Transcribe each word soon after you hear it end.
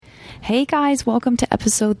Hey guys, welcome to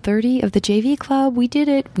episode 30 of the JV Club. We did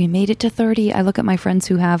it. We made it to 30. I look at my friends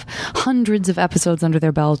who have hundreds of episodes under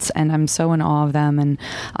their belts and I'm so in awe of them, and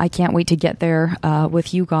I can't wait to get there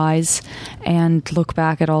with you guys and look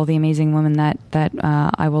back at all the amazing women that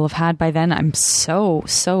I will have had by then. I'm so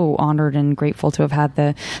honored and grateful to have had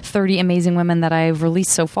the 30 amazing women that I've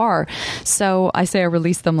released so far. So I say I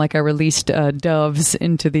released them like I released doves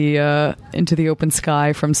into the open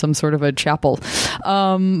sky from some sort of a chapel.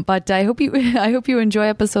 But I hope you enjoy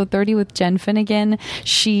episode 30 with Jen Finnigan.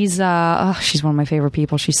 She's one of my favorite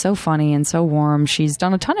people. She's so funny and so warm. She's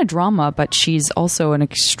done a ton of drama, but she's also an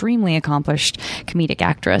extremely accomplished comedic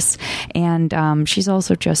actress, and she's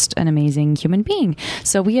also just an amazing human being.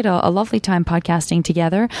 So we had a lovely time podcasting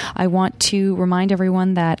together. I want to remind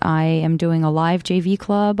everyone that I am doing a live JV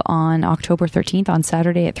Club on October 13th on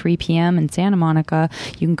Saturday at 3 p.m. in Santa Monica.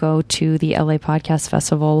 You can go to the LA Podcast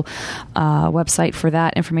Festival website for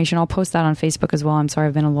that information. I'll post that on Facebook as well. I'm sorry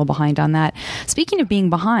I've been a little behind on that. Speaking of being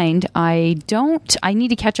behind, I need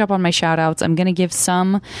to catch up on my shout outs. I'm going to give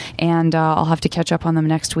some, and I'll have to catch up on them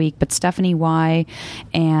next week. But Stephanie Y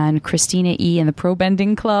and Christina E in the Pro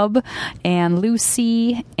Bending Club, and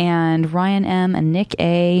Lucy and Ryan M and Nick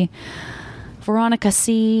A, Veronica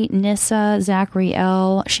C, Nissa, Zachary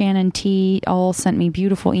L, Shannon T all sent me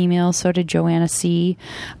beautiful emails. So did Joanna C.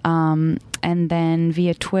 And then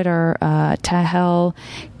via Twitter, Tahel,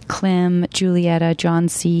 Clem, Julietta, John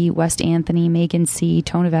C, West Anthony, Megan C,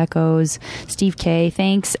 Tone of Echoes, Steve K.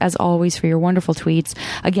 Thanks, as always, for your wonderful tweets.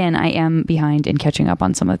 Again, I am behind in catching up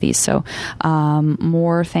on some of these, so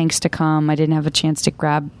more thanks to come. I didn't have a chance to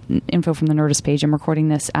grab info from the Nerdist page. I'm recording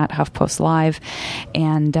this at HuffPost Live,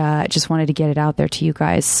 and just wanted to get it out there to you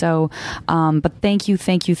guys. So, but thank you,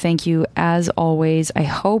 as always. I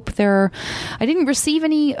hope I didn't receive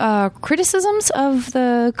any criticisms of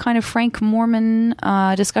the kind of Frank Mormon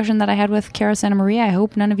discussion that I had with Cara Santa Maria. I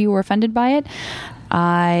hope none of you were offended by it.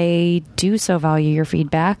 I do so value your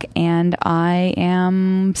feedback, and I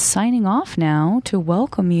am signing off now to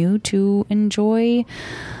welcome you to enjoy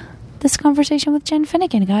this conversation with Jen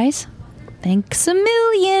Finnigan, guys. Thanks a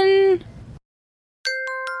million.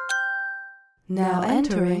 Now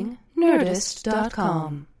entering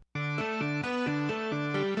Nerdist.com.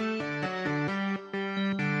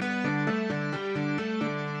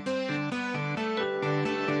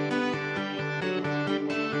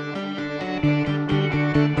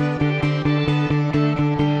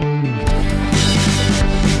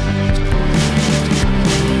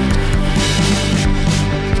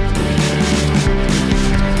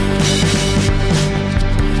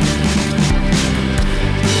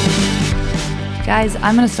 Guys,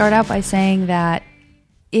 I'm going to start out by saying that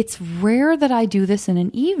it's rare that I do this in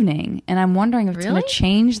an evening, and I'm wondering if it's going to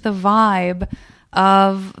change the vibe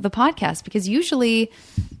of the podcast, because usually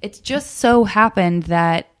it's just so happened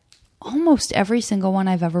that almost every single one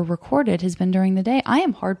I've ever recorded has been during the day. I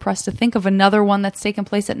am hard pressed to think of another one that's taken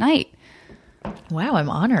place at night. Wow, I'm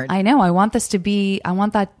honored. I know. I want to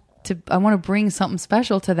bring something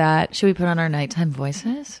special to that. Should we put on our nighttime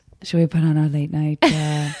voices? Should we put on our late night?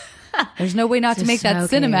 There's no way not to make that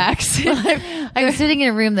Cinemax. I'm sitting in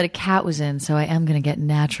a room that a cat was in, so I am going to get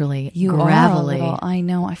naturally you gravelly. Are a little, I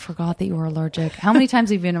know. I forgot that you were allergic. How many times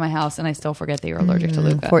have you been to my house and I still forget that you're allergic to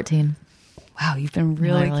Luca? 14. Wow, you've been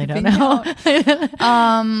really. I really don't know.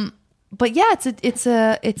 But yeah, it's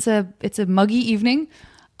a muggy evening.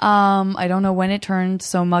 I don't know when it turned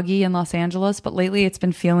so muggy in Los Angeles, but lately it's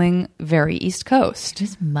been feeling very East Coast.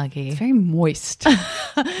 It's muggy. It's very moist.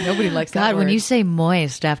 Nobody likes that word. When you say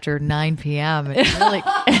moist after 9 p.m., it's really,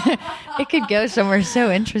 it could go somewhere so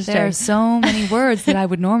interesting. There are so many words that I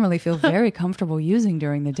would normally feel very comfortable using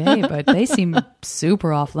during the day, but they seem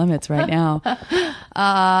super off limits right now.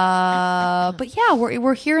 But yeah,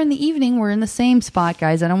 we're here in the evening. We're in the same spot,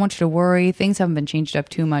 guys. I don't want you to worry. Things haven't been changed up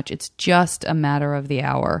too much. It's just a matter of the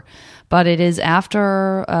hour. But it is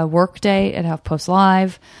after a work day at HuffPost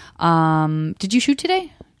Live. Did you shoot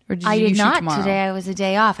today? Or I did not. Tomorrow? Today I was a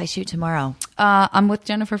day off. I shoot tomorrow. I'm with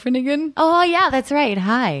Jennifer Finnigan. Oh, yeah, that's right.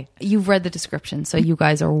 Hi. You've read the description, so you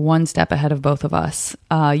guys are one step ahead of both of us.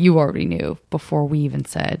 You already knew before we even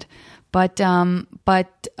said. But she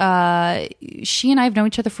and I have known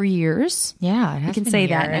each other for years. Yeah, we can say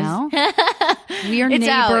that now. We are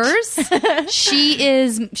neighbors. She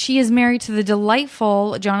is married to the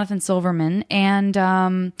delightful Jonathan Silverman,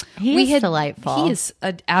 and he is delightful. He is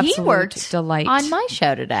an absolute delight. On my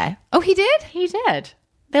show today. Oh, he did. He did.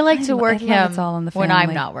 They like to work him all in the when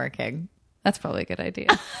I'm not working. That's probably a good idea.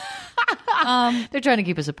 They're trying to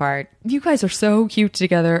keep us apart. You guys are so cute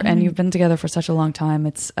together, and you've been together for such a long time.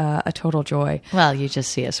 It's a total joy. Well, you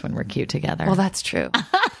just see us when we're cute together. Well, that's true.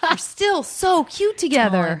 You're still so cute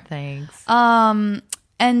together. Oh, thanks.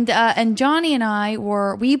 And Johnny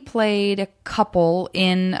and we played a couple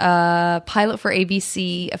in a pilot for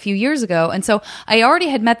ABC a few years ago. And so I already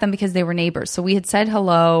had met them because they were neighbors. So we had said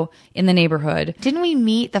hello in the neighborhood. Didn't we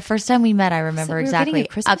meet the first time we met? I remember exactly.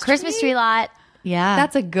 A Christmas tree lot. Yeah.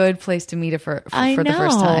 That's a good place to meet her for the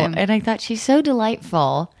first time. And I thought she's so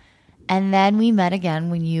delightful. And then we met again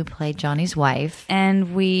when you played Johnny's wife.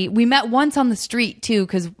 And we met once on the street too,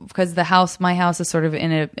 because my house is sort of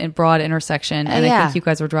in a broad intersection, and I think you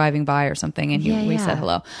guys were driving by or something, and we said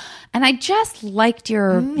hello. And I just liked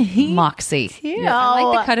your moxie. Yeah, I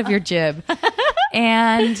like the cut of your jib.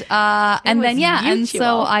 And then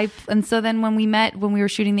when we met, when we were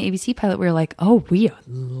shooting the ABC pilot, we were like, oh, we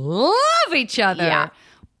love each other. Yeah.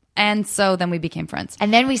 And so then we became friends.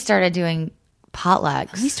 And then we started doing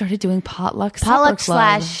potlucks. We started doing potluck /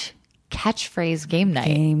 catchphrase game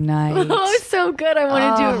night. Oh, so good. I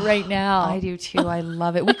want to do it right now. I do too. I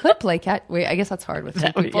love it. We could play cat. Wait, I guess that's hard with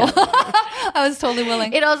 2 people. Yeah. I was totally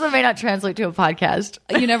willing. It also may not translate to a podcast.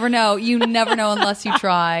 You never know. You never know unless you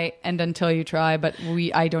try and until you try. But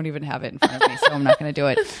I don't even have it in front of me, so I'm not going to do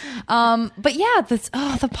it. But yeah,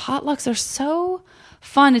 the potlucks are so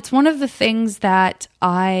fun. It's one of the things that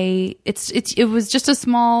it was just a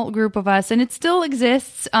small group of us, and it still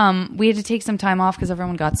exists. We had to take some time off because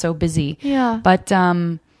everyone got so busy. Yeah. But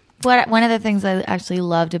one of the things I actually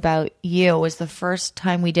loved about you was the first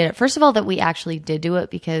time we did it. First of all, that we actually did do it,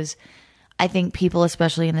 because I think people,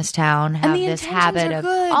 especially in this town, have this habit of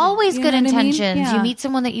always good intentions. Yeah. You meet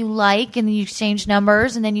someone that you like, and then you exchange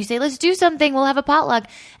numbers, and then you say, let's do something, we'll have a potluck.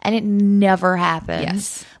 And it never happens.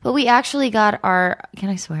 Yes. But we actually got can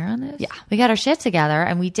I swear on this? Yeah. We got our shit together,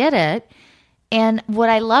 and we did it. And what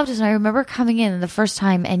I loved is, I remember coming in the first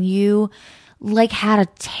time, and you had a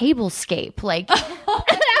tablescape, like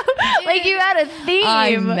you had a theme.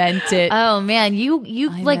 I meant it. Oh man, you brought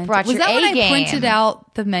your A game. Was that when I printed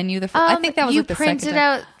out the menu? I think that was you the second printed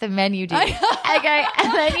out the menu, dude. Okay,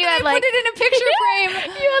 and then you had put it in a picture frame.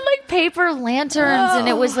 You had paper lanterns, and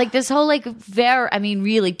it was this whole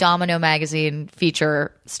really Domino magazine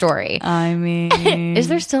feature story. I mean, is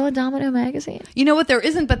there still a Domino magazine? You know what? There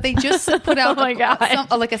isn't, but they just put out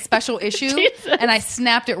a special issue, and I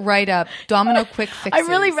snapped it right up. Domino quick fixes. I'm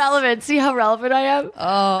really relevant. See how relevant I am?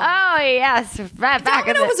 Oh yes, back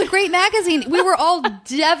Domino was a great magazine. We were all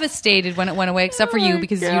devastated when it went away, except for you,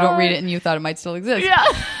 because you don't read it and you thought it might still exist. Yeah,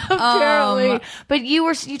 apparently. But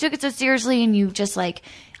you took it so seriously, and you just I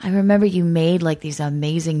remember you made these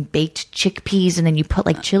amazing baked chickpeas, and then you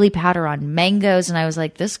put chili powder on mangoes, and I was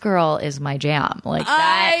like, this girl is my jam.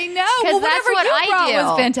 I know, because that's what I do.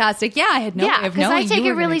 Was fantastic. Yeah, I had no way of knowing. Because I take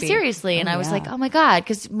it really seriously, and I was like, oh my god,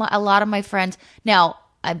 because a lot of my friends now.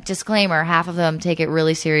 Disclaimer, half of them take it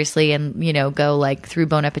really seriously and, go through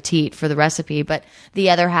Bon Appetit for the recipe. But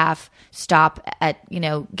the other half stop at,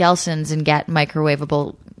 Gelson's and get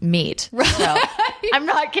microwavable meat. Right. So I'm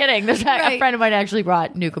not kidding. There's a friend of mine actually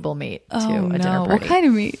brought nukable meat to a dinner party. What kind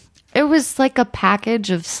of meat? It was a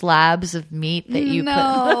package of slabs of meat that you put in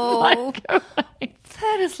the microwave.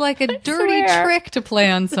 That is a dirty trick to play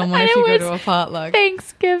on someone if you go to a potluck.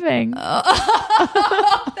 Thanksgiving.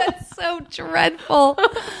 That's so dreadful.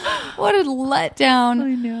 What a letdown.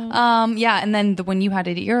 I know. Yeah, and then when you had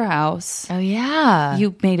it at your house. Oh, yeah.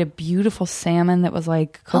 You made a beautiful salmon that was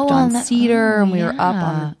cooked on cedar, and we were up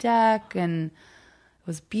on the deck, and it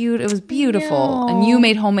was beautiful. And you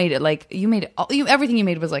made homemade everything you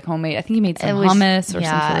made was homemade. I think you made some hummus or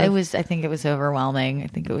something. I think it was overwhelming. I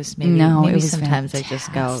think it was maybe sometimes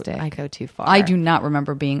fantastic. I go too far. I do not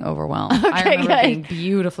remember being overwhelmed. Okay, I remember being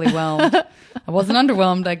beautifully whelmed. I wasn't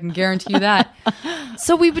underwhelmed, I can guarantee you that.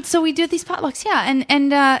 So we do these potlucks, yeah,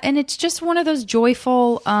 and it's just one of those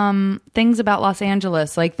joyful things about Los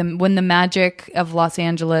Angeles, when the magic of Los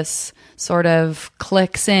Angeles sort of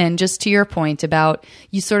clicks in. Just to your point about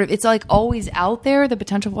it's always out there. The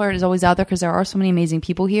potential for it is always out there because there are so many amazing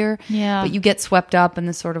people here. Yeah, but you get swept up in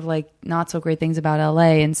the sort of not so great things about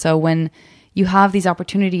LA, and so when you have these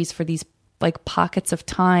opportunities for these pockets of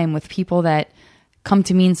time with people that come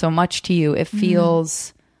to mean so much to you, it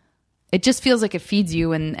just feels like it feeds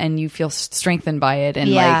you, and you feel strengthened by it,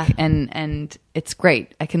 and and it's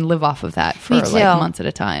great. I can live off of that for months at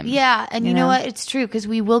a time. Yeah, and you know what? It's true, because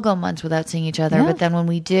we will go months without seeing each other, but then when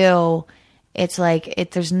we do, it's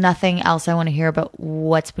there's nothing else I want to hear about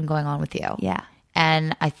what's been going on with you. Yeah,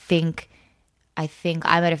 and I think I'm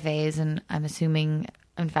at a phase, and I'm assuming,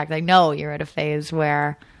 in fact, I know you're at a phase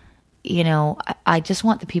where, I just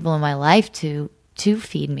want the people in my life to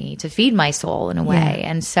feed me, to feed my soul in a way. Yeah.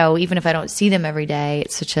 And so even if I don't see them every day,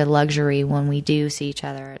 it's such a luxury when we do see each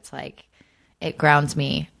other. It's it grounds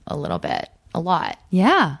me a little bit, a lot.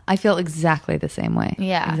 Yeah, I feel exactly the same way.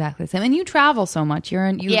 Yeah. Exactly the same. And you travel so much.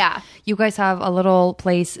 Yeah. You guys have a little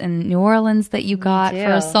place in New Orleans that you got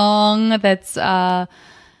for a song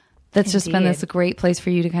that's just been this great place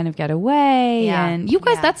for you to kind of get away. Yeah. And you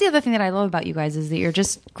guys, that's the other thing that I love about you guys is that you're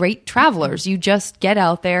just great travelers. You just get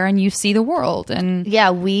out there and you see the world. And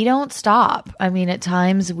yeah, we don't stop. I mean, at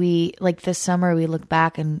times like this summer, we look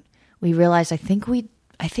back and we realized I think we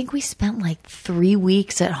spent like 3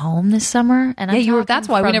 weeks at home this summer. And that's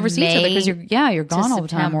why we never see each other because you're gone all the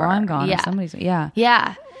time or I'm gone. Yeah. Or somebody's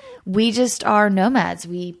Yeah. We just are nomads.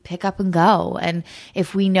 We pick up and go. And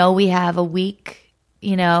if we know we have a week,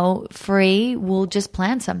 free, we'll just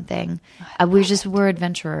plan something. We're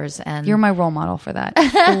adventurers, and you're my role model for that,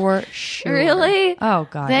 for sure. Really? Oh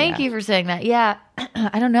God! Thank you for saying that. Yeah,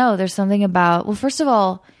 I don't know. There's something about. Well, first of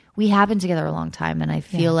all, we have been together a long time, and I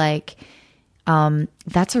feel like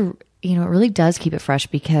that's it really does keep it fresh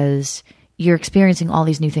because you're experiencing all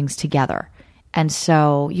these new things together, and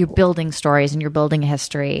so you're building stories and you're building a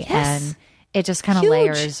history, and it just kind of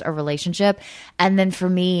layers a relationship. And then for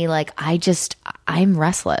me, like, I'm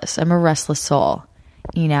restless. I'm a restless soul,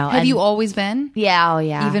 Have you always been? Yeah. Oh,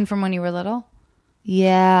 yeah. Even from when you were little?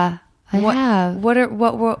 Yeah, I have.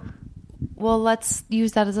 Well, let's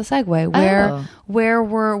use that as a segue. Where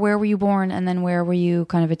were you born? And then where were you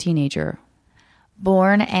kind of a teenager?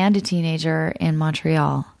 Born and a teenager in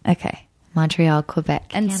Montreal. Okay. Montreal,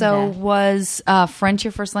 Quebec. And Canada. so was French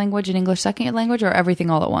your first language and English second language, or everything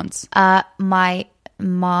all at once? My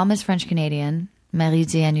mom is French Canadian.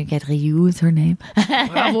 Marie-Diane Gadriou is her name.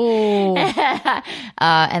 Bravo.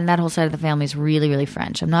 And that whole side of the family is really, really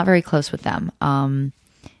French. I'm not very close with them.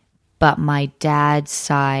 But my dad's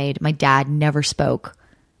side, my dad never spoke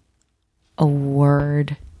a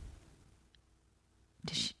word.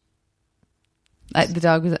 The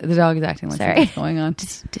dog is acting like something's going on.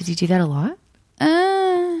 Does he do that a lot?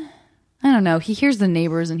 I don't know. He hears the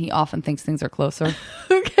neighbors and he often thinks things are closer.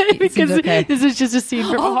 Okay, because this is just a scene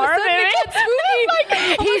from a horror movie.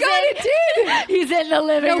 He's in the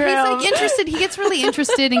living room. He's like interested. He gets really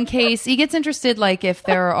interested he gets interested like if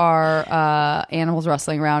there are animals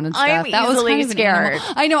rustling around and stuff. I'm that was easily kind of scared.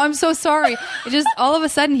 I know. I'm so sorry. It just all of a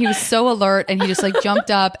sudden he was so alert and he just like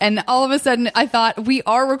jumped up and all of a sudden I thought we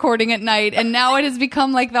are recording at night and now it has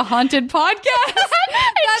become like the haunted podcast.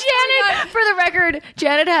 Janet, for the record,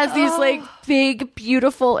 Janet has these like big,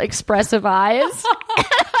 beautiful, expressive eyes.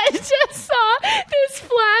 I just saw this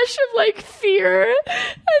flash of like fear,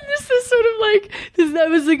 and this is sort of like that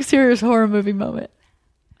was like a serious horror movie moment.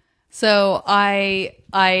 So I'm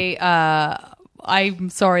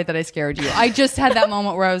sorry that I scared you. I just had that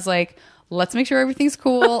moment where I was like, let's make sure everything's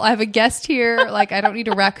cool. I have a guest here. Like, I don't need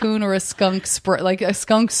a raccoon or a skunk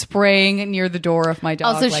spraying near the door of my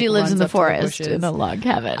dog. Also, she lives in the forest bushes. in a log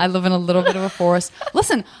cabin. I live in a little bit of a forest.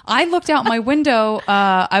 Listen, I looked out my window.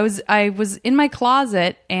 I was in my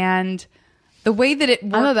closet, and the way that it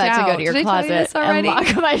worked I'm about out, to go to your closet and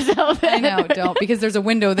lock myself in. I know, don't, because there's a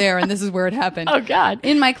window there, and this is where it happened. Oh God!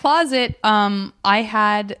 In my closet, I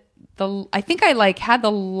had I think I had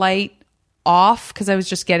the light off because I was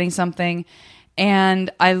just getting something, and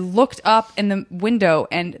I looked up in the window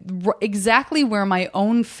and exactly where my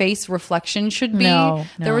own face reflection should be,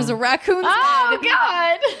 there was a raccoon's head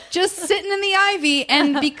God, just sitting in the ivy,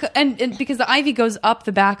 and because the ivy goes up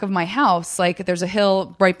the back of my house, like there's a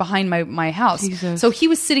hill right behind my house. Jesus. So he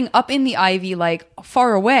was sitting up in the ivy, like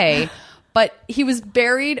far away. But he was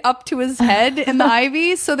buried up to his head in the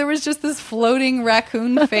ivy, so there was just this floating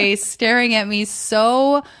raccoon face staring at me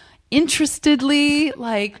so interestedly,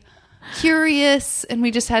 like curious, and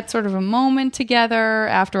we just had sort of a moment together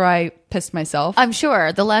after I pissed myself. I'm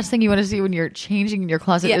sure the last thing you want to see when you're changing in your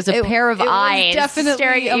closet is a pair of eyes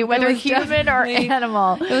staring at you, whether human or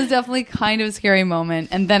animal. It was definitely kind of a scary moment,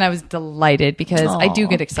 and then I was delighted because I do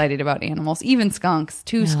get excited about animals, even skunks.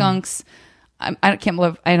 Skunks. I can't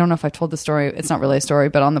believe, I don't know if I've told the story. It's not really a story,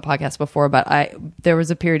 but on the podcast before. But there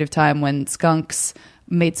was a period of time when skunks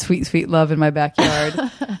made sweet, sweet love in my backyard,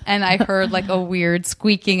 and I heard like a weird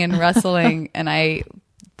squeaking and rustling, and I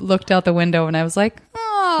looked out the window and I was like,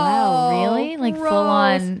 "Oh, wow, really? Like gross. Full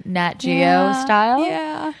on Nat Geo style?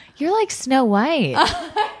 Yeah, you're like Snow White.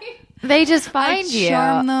 They just find you,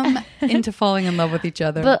 charm them into falling in love with each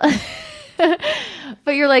other."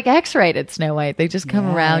 But you're like X-rated Snow White. They just come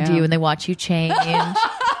around you and they watch you change.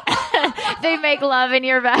 They make love in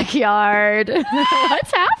your backyard.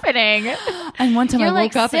 What's happening? And one time You're I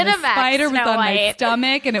woke up and a Cinemax spider was Snow on my White.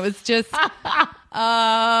 stomach, and it was just,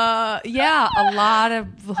 a lot of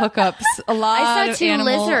hookups, a lot I saw of 2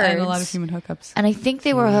 animal lizards. and a lot of human hookups. And I think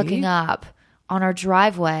they were hooking up on our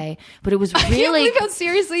driveway, but it was really. I can't believe how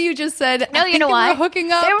seriously you just said. No, you know why? We're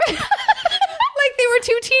hooking up. Like they were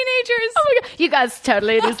two teenagers. Oh my God. You guys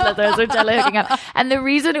totally, these leathers are totally hooking up. And the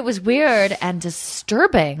reason it was weird and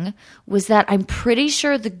disturbing was that I'm pretty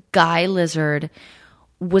sure the guy lizard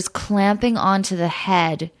was clamping onto the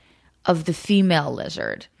head of the female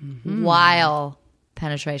lizard while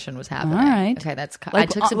penetration was happening. All right. Okay, that's Like, I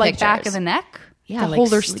took some like pictures. back of the neck. Yeah, to like,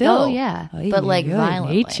 hold her still. Oh yeah, but like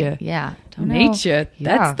violently. Nature. Yeah, don't know. Nature.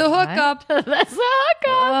 Yeah, That's the hookup. right? That's the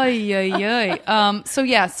hookup. Ay, ay, ay.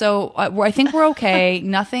 So I think we're okay.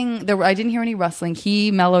 Nothing. I didn't hear any rustling.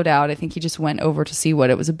 He mellowed out. I think he just went over to see what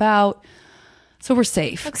it was about. So we're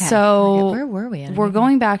safe. Okay. So where were we? We're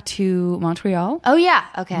going back to Montreal. Oh yeah.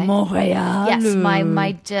 Okay. Montreal.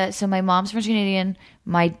 Yes. So my mom's French Canadian.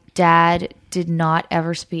 My dad did not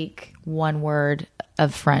ever speak one word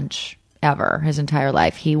of French ever his entire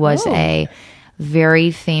life. He was a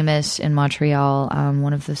very famous in Montreal,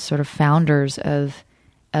 one of the sort of founders of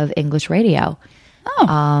English radio.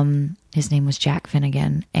 His name was Jack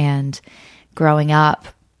Finnigan, and growing up,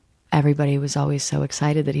 everybody was always so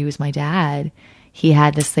excited that he was my dad. He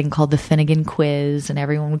had this thing called the Finnigan Quiz, and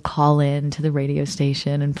everyone would call in to the radio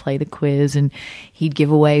station and play the quiz, and he'd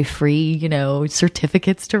give away free,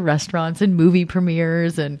 certificates to restaurants and movie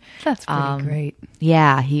premieres. And That's pretty great.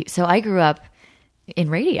 Yeah. So I grew up in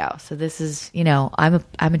radio. So this is, I'm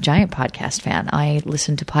a giant podcast fan. I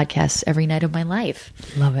listen to podcasts every night of my life.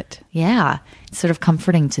 Love it. Yeah. It's sort of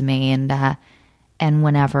comforting to me. And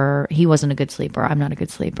whenever he wasn't a good sleeper, I'm not a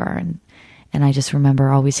good sleeper. And I just remember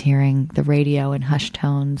always hearing the radio in hushed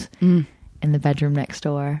tones in the bedroom next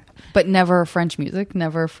door. But never French music,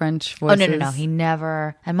 never French voices. Oh, no. He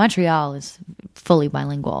never. And Montreal is fully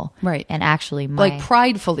bilingual. Right. And actually, like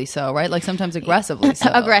pridefully so, right? Like sometimes aggressively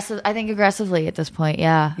so. I think aggressively at this point,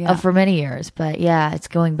 yeah. For many years. But yeah, it's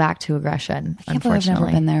going back to aggression, I can't believe I've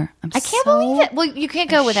never been there. I can't believe it. Well, you can't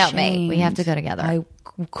go without me. We have to go together. I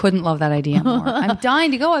couldn't love that idea more. I'm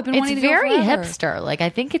dying to go. I've been wanting to go very forever. hipster. Like I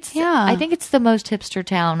think it's the most hipster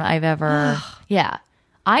town I've ever. Yeah.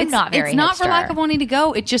 It's not hipster. For lack of wanting to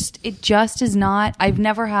go. It just is not. I've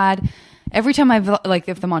never had. Every time I've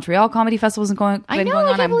if the Montreal Comedy Festival isn't going on,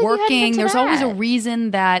 I'm working. There's always a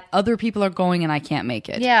reason that other people are going and I can't make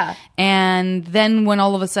it. Yeah. And then when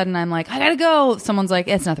all of a sudden I'm like, I gotta go, someone's like,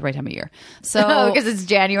 it's not the right time of year. So because it's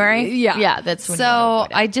January. Yeah. Yeah. That's when so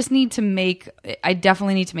I just need to I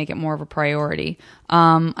definitely need to make it more of a priority.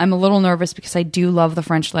 I'm a little nervous because I do love the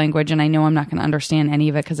French language and I know I'm not going to understand any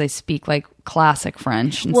of it because I speak like classic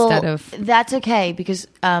French instead of. That's okay because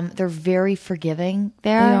they're very forgiving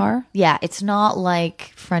there. They are? Yeah. It's not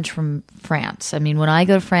like French from France. I mean, when I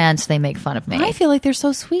go to France, they make fun of me. I feel like they're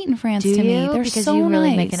so sweet in France to me. They're because so you really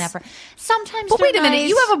nice. make an effort. Sometimes but wait a minute, nice.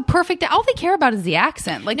 you have a perfect. All they care about is the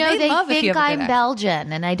accent. Like no, they love think if you have a good I'm accent.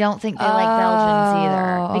 Belgian, and I don't think they like Belgians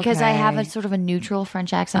either because I have a sort of a neutral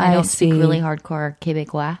French accent. I don't speak really hardcore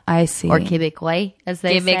Québécois. I see, or Québécois as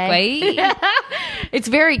they say. It's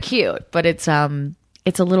very cute, but it's a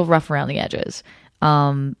little rough around the edges.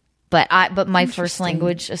 But my first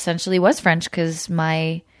language essentially was French because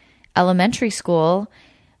my elementary school,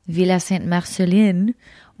 Villa Sainte-Marceline,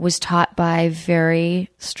 was taught by very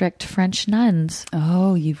strict French nuns.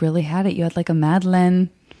 Oh, you really had it. You had like a Madeleine.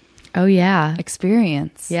 Oh yeah,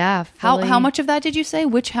 experience. Yeah. How much of that did you say?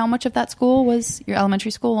 How much of that school was your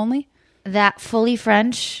elementary school only? That fully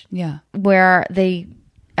French. Yeah. Where they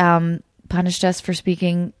punished us for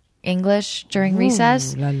speaking English during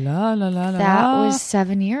recess. La, la, la, la, that was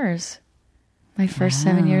 7 years. My first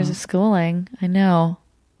 7 years of schooling. I know.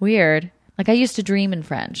 Weird. Like I used to dream in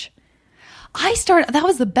French. That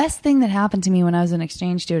was the best thing that happened to me when I was an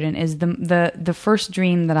exchange student is the first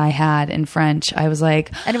dream that I had in French. I was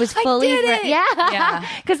like, and it was fully, yeah.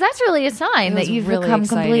 Because that's really a sign that you've really become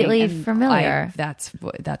completely familiar. That's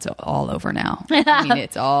all over now. I mean,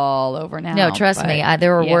 it's all over now. No, trust me.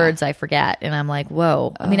 There were words I forget and I'm like,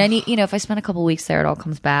 whoa. I mean, I need, if I spend a couple weeks there, it all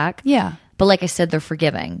comes back. Yeah. But like I said, they're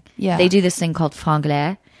forgiving. Yeah. They do this thing called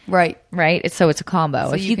franglais. Right. So it's a combo.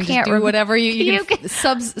 So if you can't do whatever you can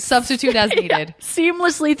substitute as needed.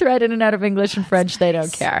 Seamlessly thread in and out of English and French. They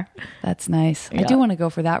don't care. That's nice. Yeah. I do want to go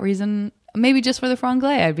for that reason. Maybe just for the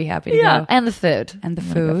franglais, I'd be happy to go. And the food.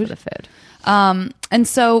 Go for the food. And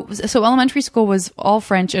so elementary school was all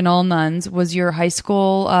French and all nuns. Was your high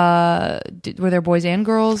school, were there boys and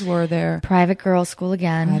girls? Were there? Private girls school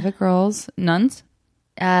again. Private girls. Nuns?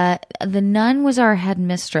 The nun was our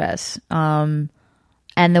headmistress.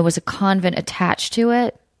 And there was a convent attached to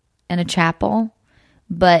it and a chapel.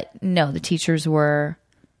 But no, the teachers were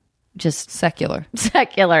just secular.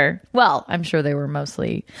 Well, I'm sure they were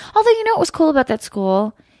mostly. Although, what was cool about that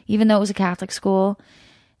school? even though it was a Catholic school,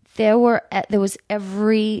 there was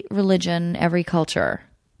every religion, every culture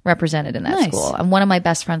represented in that school. And one of my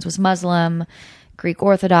best friends was Muslim, Greek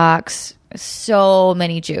Orthodox, so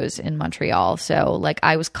many Jews in Montreal. So like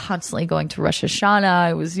I was constantly going to Rosh Hashanah.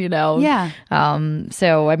 I was,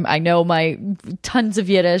 so I know my tons of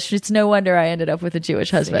Yiddish. It's no wonder I ended up with a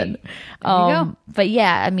Jewish husband. There you go. But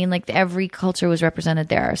yeah, I mean, like every culture was represented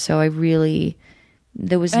there. So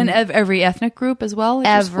there was every ethnic group as well.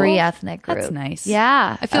 Every ethnic group. That's nice.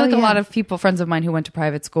 Yeah, I feel like a lot of friends of mine who went to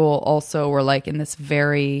private school, also were like in this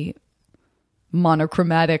very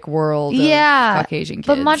monochromatic world of Caucasian kids.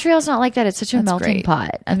 But Montreal's not like that. It's such a melting great.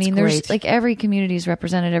 pot. I mean, there's like every community is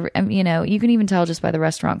represented. You can even tell just by the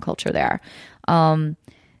restaurant culture there.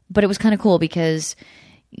 But it was kind of cool because,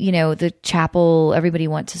 the chapel, everybody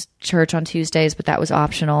went to church on Tuesdays, but that was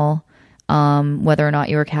optional, whether or not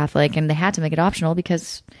you were Catholic. And they had to make it optional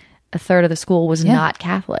because a third of the school was not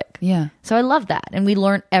Catholic. Yeah. So I love that. And we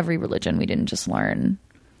learned every religion. We didn't just learn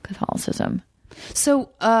Catholicism.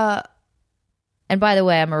 So, and by the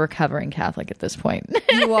way, I'm a recovering Catholic at this point.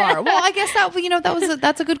 You are. Well, I guess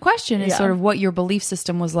that's a good question. Is sort of what your belief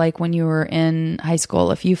system was like when you were in high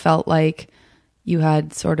school. If you felt like you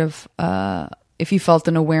had sort of, if you felt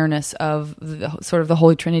an awareness of the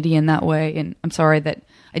Holy Trinity in that way. And I'm sorry that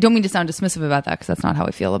I don't mean to sound dismissive about that because that's not how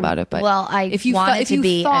I feel about it. But if you wanted to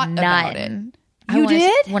be a nun. You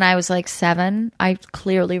did? When I was like 7, I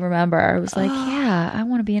clearly remember. I was like, yeah, I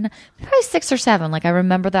want to be a nun. Probably 6 or 7. Like I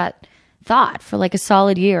remember that thought for like a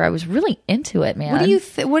solid year. I was really into it, man. What do you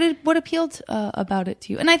what appealed about it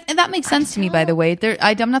to you? And that makes sense to me, by the way.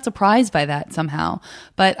 I'm not surprised by that somehow,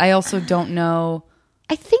 but I also don't know.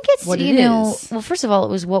 I think it's what it is. Well, first of all,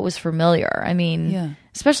 it was what was familiar. I mean,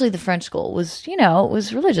 especially the French school was, it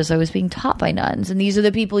was religious. I was being taught by nuns, and these are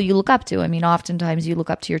the people you look up to. I mean, oftentimes you look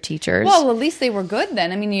up to your teachers. Well, at least they were good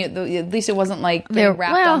then. I mean, at least it wasn't like being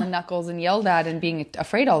wrapped on the knuckles and yelled at and being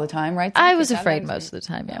afraid all the time, right? I was afraid most of the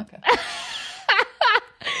time. Yeah. Okay.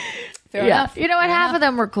 Fair enough. You know what? Half of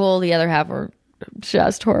them were cool. The other half were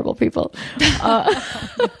just horrible people.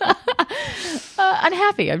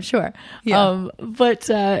 Unhappy, I'm sure. Yeah. But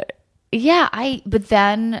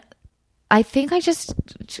then I think I just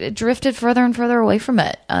drifted further and further away from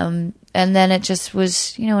it. And then it just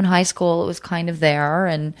was, in high school, it was kind of there.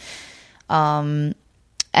 And then,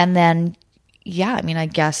 I mean, I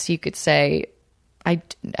guess you could say I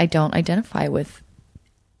don't identify with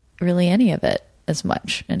really any of it as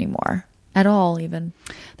much anymore at all. Even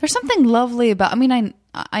there's something lovely about, I mean,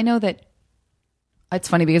 I know that it's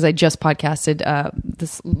funny because I just podcasted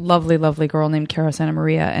this lovely girl named Cara Santa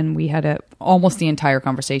Maria, and we had almost the entire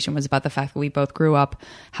conversation was about the fact that we both grew up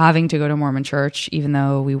having to go to Mormon church, even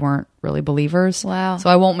though we weren't really believers. Wow. So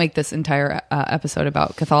I won't make this entire episode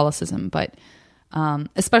about Catholicism, but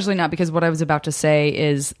especially not because what I was about to say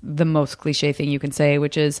is the most cliche thing you can say,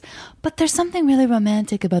 which is, but there's something really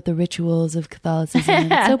romantic about the rituals of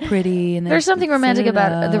Catholicism. It's so pretty. And there's something romantic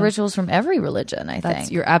about the rituals from every religion, I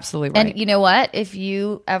think. You're absolutely right. And you know what? If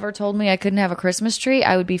you ever told me I couldn't have a Christmas tree,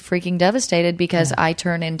 I would be freaking devastated because I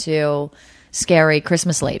turn into scary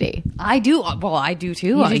Christmas lady. I do. Well, I do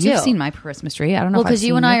too. You've too. seen my Christmas tree. I don't know. Well, because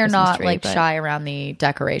you and I are not tree, like shy around the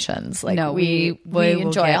decorations. Like no, we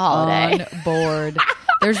enjoy a holiday. On board.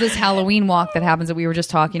 There's this Halloween walk that happens that we were just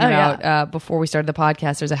talking about before we started the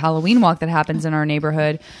podcast. There's a Halloween walk that happens in our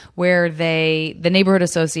neighborhood where the neighborhood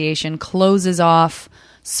association closes off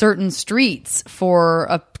certain streets for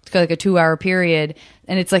a 2-hour period.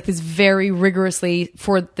 And it's like this very rigorously,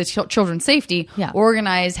 for the children's safety,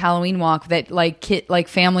 organized Halloween walk that like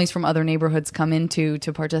families from other neighborhoods come into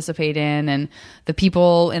to participate in, and the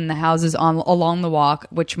people in the houses along the walk,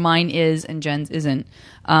 which mine is and Jen's isn't.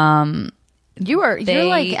 You're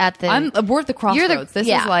like at the. We're at the crossroads.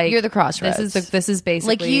 You're the crossroads. This is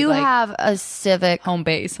basically like you have a civic home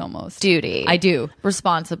base almost duty. I do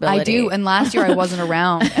responsibility. I do. And last year I wasn't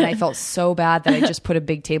around, and I felt so bad that I just put a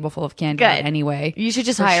big table full of candy out anyway. You should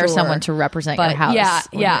just hire someone to represent your house.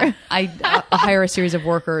 Yeah. I hire a series of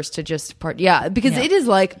workers to just because it is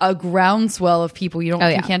like a groundswell of people you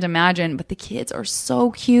can't imagine. But the kids are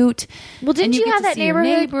so cute. Well, didn't you have that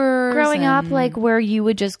neighborhood growing up, like where you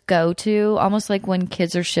would just go to? Almost like when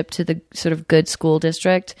kids are shipped to the sort of good school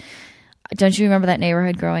district. Don't you remember that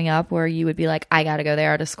neighborhood growing up where you would be like, I got to go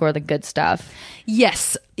there to score the good stuff?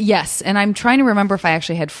 Yes. And I'm trying to remember if I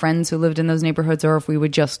actually had friends who lived in those neighborhoods or if we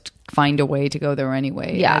would just find a way to go there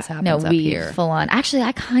anyway. Yeah. Up here. Full on. Actually,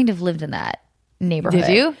 I kind of lived in that neighborhood.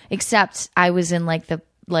 Did you? Except I was in like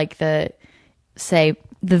the say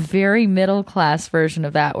the very middle class version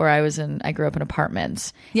of that, where I grew up in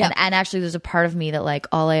apartments. Yeah. And actually there's a part of me that like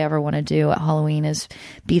all I ever want to do at Halloween is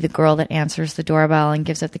be the girl that answers the doorbell and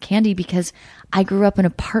gives out the candy, because I grew up in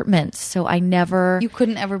apartments. So you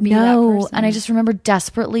couldn't ever be that person. And I just remember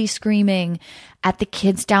desperately screaming at the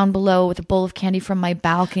kids down below with a bowl of candy from my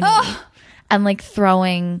balcony. And like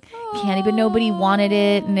throwing candy, but nobody wanted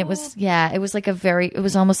it. And it was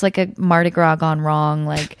almost like a Mardi Gras gone wrong,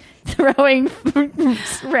 like throwing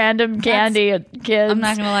random candy at kids. I'm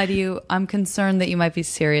not going to lie to you. I'm concerned that you might be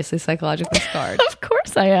seriously psychologically scarred. Of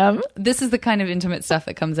course I am. This is the kind of intimate stuff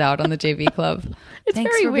that comes out on the JV Club. It's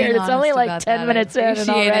Thanks very for being weird. It's only honest like about 10 that. minutes in and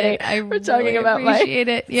already we're talking about my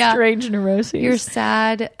strange neuroses. Your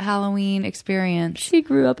sad Halloween experience. She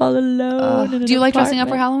grew up all alone. In Do you like dressing up apartment.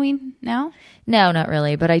 for Halloween now? No, not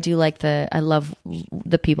really. But I do I love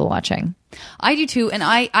the people watching. I do too. And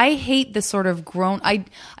I hate this sort of I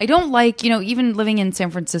don't like, even living in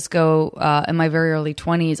San Francisco in my very early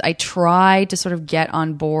 20s, I tried to sort of get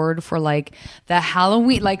on board for like the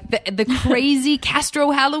Halloween, like the crazy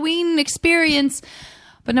Castro Halloween experience.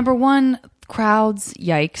 But number one, crowds,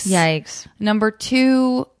 yikes. Number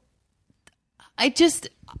two,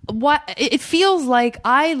 it feels like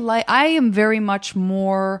I am very much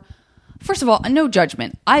more. First of all, no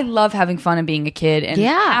judgment. I love having fun and being a kid, and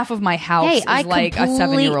half of my house is like a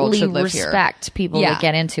 7-year-old should live here. I respect people that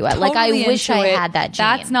get into it. Like I wish I had that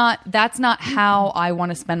gene. That's not how I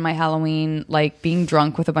want to spend my Halloween. Like being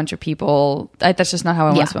drunk with a bunch of people. That's just not how I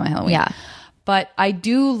want to spend my Halloween. Yeah. But I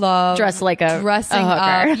do love dressing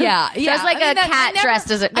up. Yeah. Dress like a cat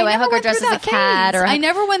dressed as a hooker dressed as a cat. I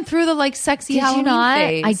never went through the like sexy Halloween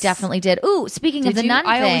phase. I definitely did. Ooh, speaking of the nun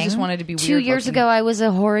thing, I always just wanted to be weird 2 years ago, I was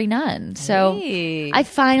a hoary nun. So I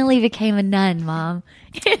finally became a nun, Mom.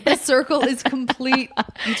 The circle is complete.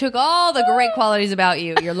 You took all the great qualities about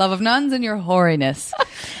you, your love of nuns and your hoariness.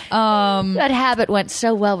 That habit went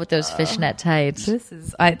so well with those fishnet tights.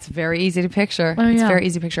 It's very easy to picture. Oh, yeah. It's very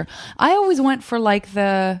easy to picture. I always went for like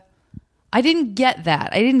I didn't get that.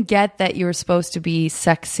 I didn't get that you were supposed to be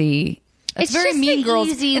sexy. It's very Mean Girls.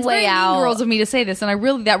 It's very Mean Girls of me to say this, and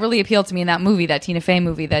that really appealed to me in that movie, that Tina Fey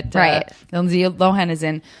movie that Lindsay Lohan is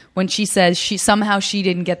in. When she says she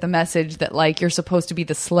didn't get the message that like you're supposed to be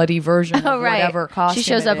the slutty version of whatever costume. She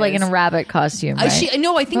shows up like in a rabbit costume. Right? She's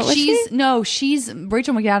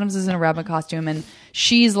Rachel McAdams is in a rabbit costume, and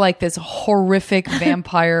she's like this horrific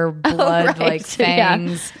vampire blood like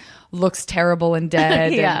fangs. Looks terrible and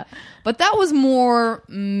dead. But that was more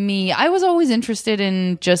me. I was always interested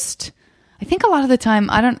in just. I think a lot of the time,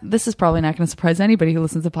 this is probably not going to surprise anybody who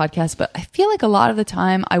listens to podcasts, but I feel like a lot of the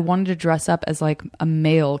time I wanted to dress up as like a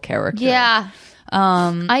male character. Yeah.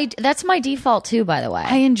 That's my default too, by the way.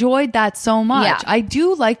 I enjoyed that so much. Yeah. I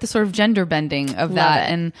do like the sort of gender bending of that.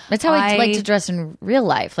 And that's how I like to dress in real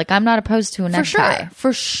life. Like I'm not opposed to a necktie.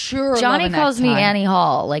 For sure. Johnny calls me Annie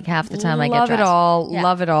Hall like half the time I get dressed.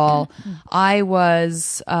 Love it all. I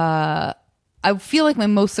was, I feel like my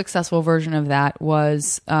most successful version of that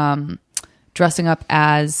was, dressing up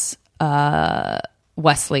as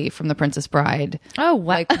Wesley from The Princess Bride. Oh,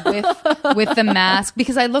 wow. Like with the mask,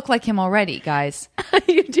 because I look like him already, guys.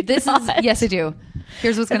 You do not. Yes, I do.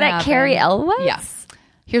 Here's what's going to happen. Is that Carrie Elwes? Yeah.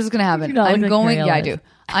 Here's what's going to happen. I do.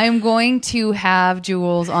 I am going to have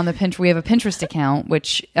Jules on the Pinterest. We have a Pinterest account,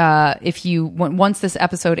 which once this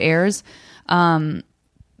episode airs, one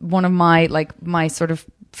of my sort of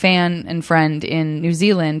fan and friend in New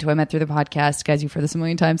Zealand, who I met through the podcast, guys, you've heard this a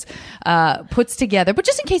million times, puts together, but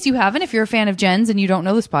just in case you haven't, if you're a fan of Jen's and you don't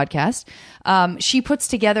know this podcast, she puts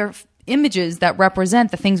together images that represent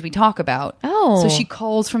the things we talk about. Oh. So she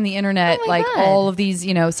calls from the internet, God. All of these,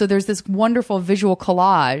 so there's this wonderful visual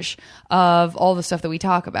collage of all the stuff that we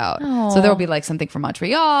talk about. Oh. So there'll be like something from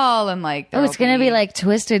Montreal and like, it's going to be like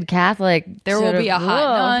twisted Catholic. There will be a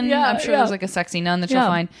hot nun. I'm sure there's like a sexy nun that you'll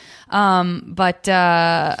find.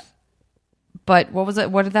 But what was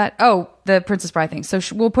it? What did that? Oh, the Princess Bride thing. So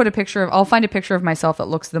we'll put a picture I'll find a picture of myself that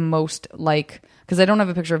looks the most like, because I don't have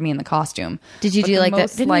a picture of me in the costume. Did you do like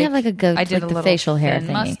that? Didn't you have like a goat? I did like a the facial hair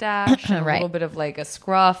thing, mustache, and a little bit of like a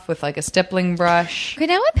scruff with like a stippling brush. Okay,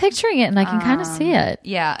 now I'm picturing it and I can kind of see it.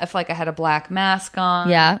 Yeah, if like I had a black mask on.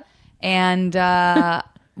 Yeah, and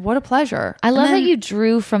what a pleasure. I love that you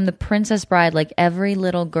drew from the Princess Bride like every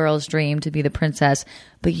little girl's dream to be the princess,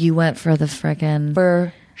 but you went for the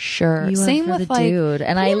frickin' Sure. Same with the dude,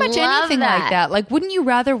 and I much love anything like that. Like, wouldn't you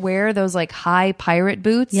rather wear those like high pirate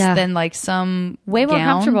boots than like some way more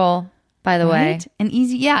comfortable? By the way, and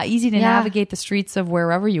easy to navigate the streets of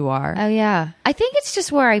wherever you are. Oh yeah, I think it's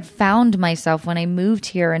just where I found myself when I moved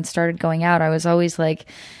here and started going out. I was always like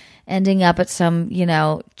ending up at some,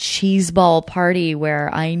 cheeseball party where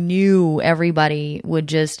I knew everybody would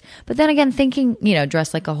just, but then again, thinking,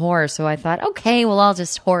 dressed like a whore. So I thought, okay, well, I'll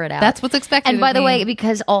just whore it out. That's what's expected. And by the way,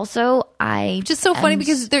 because also just so funny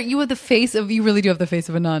because you have the face of, you really do have the face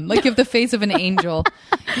of a nun. Like you have the face of an angel.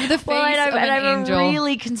 You have the face of an angel. I'm a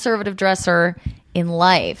really conservative dresser in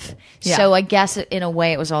life. Yeah. So I guess in a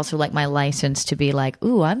way it was also like my license to be like,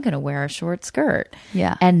 ooh, I'm going to wear a short skirt.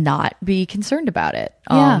 Yeah. And not be concerned about it.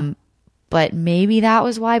 Yeah. But maybe that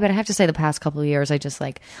was why. But I have to say the past couple of years, I'll just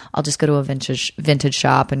go to a vintage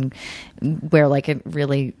shop and wear like a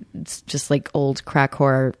really just like old crack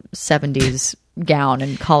whore 70s gown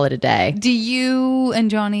and call it a day. Do you and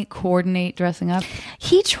Johnny coordinate dressing up?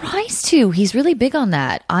 He tries to. He's really big on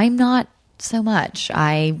that. I'm not so much.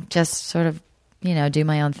 I just sort of do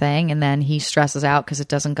my own thing, and then he stresses out because it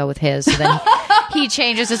doesn't go with his. So then he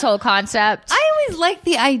changes his whole concept. I always like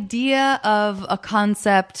the idea of a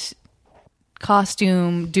concept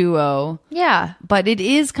costume duo. Yeah. But it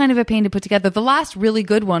is kind of a pain to put together. The last really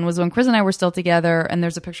good one was when Chris and I were still together, and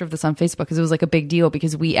there's a picture of this on Facebook because it was like a big deal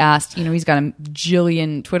because we asked, he's got a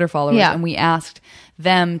jillion Twitter followers, and we asked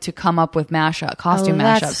them to come up with costume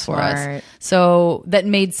mashups for us. So that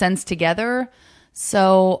made sense together.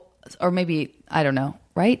 So, or maybe, I don't know,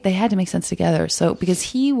 right? They had to make sense together. So, because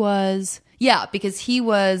he was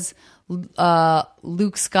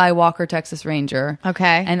Luke Skywalker, Texas Ranger.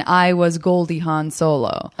 Okay. And I was Goldie Han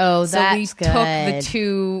Solo. Oh, so that's we good. took the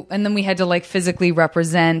two, and then we had to like physically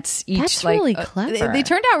represent each. That's really clever. They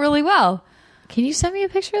turned out really well. Can you send me a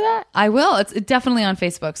picture of that? I will. It's definitely on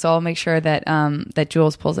Facebook, so I'll make sure that that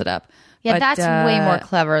Jules pulls it up. Yeah, but, that's way more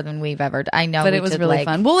clever than we've ever. I know, but it was really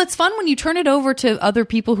fun. Well, it's fun when you turn it over to other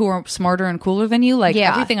people who are smarter and cooler than you. Like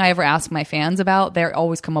everything I ever ask my fans about, they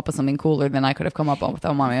always come up with something cooler than I could have come up with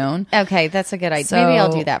on my own. Okay, that's a good idea. Maybe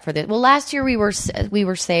I'll do that for this. Well, last year we were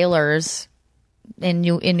sailors in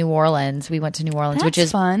New Orleans. We went to New Orleans, which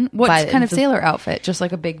is fun. What kind of sailor outfit? Just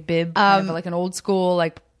like a big bib, kind of like an old school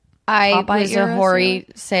like. I was a hoary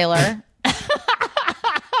sailor.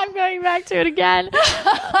 I'm going back to it again because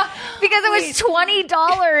it was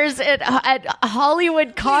 $20 at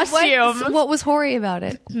Hollywood Costumes. What was hoary about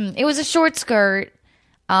it? It was a short skirt.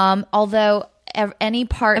 Although any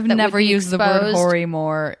part I've that never would be used exposed, the word hoary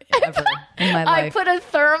more ever in my life. I put a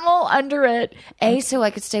thermal under it. A, so I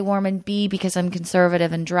could stay warm, and B, because I'm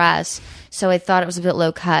conservative and dress. So I thought it was a bit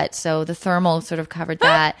low cut. So the thermal sort of covered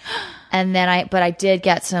that. And then I did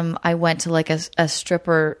get some, I went to like a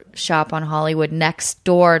stripper shop on Hollywood next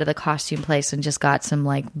door to the costume place and just got some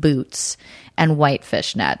like boots and white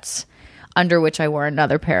fishnets, under which I wore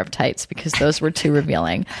another pair of tights because those were too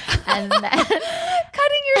revealing. And then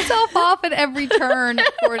cutting yourself off at every turn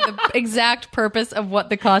for the exact purpose of what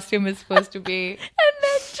the costume is supposed to be. And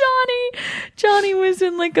then Johnny was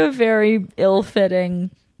in like a very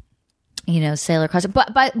ill-fitting, sailor costume.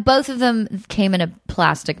 But both of them came in a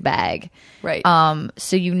plastic bag. Right.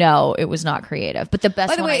 So it was not creative. But the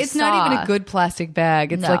best By the way, it's not even a good plastic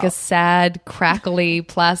bag. It's like a sad, crackly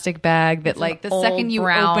plastic bag that like the second you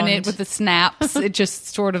open it with the snaps, it just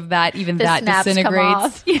sort of that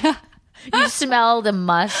disintegrates. Yeah. You smell the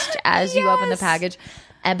must as you open the package.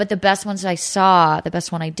 But the best ones the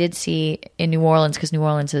best one I did see in New Orleans, because New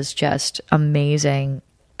Orleans is just amazing.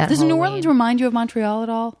 Does Halloween. New Orleans remind you of Montreal at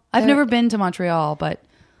all? I've never been to Montreal, but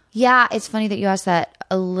yeah, it's funny that you asked that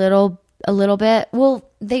a little bit. Well,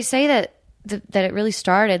 they say that it really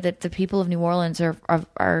started that the people of New Orleans are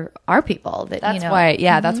our people. That's why.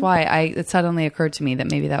 Yeah, that's why it suddenly occurred to me that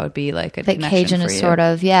maybe that would be like a connection Cajun for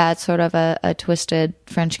is you. it's sort of a twisted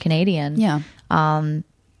French Canadian. Yeah. I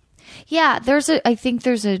think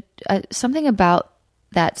there's a something about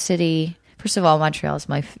that city. First of all, Montreal is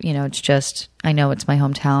my, it's just, I know it's my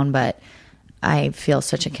hometown, but I feel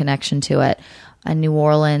such a connection to it. And New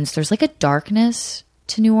Orleans, there's like a darkness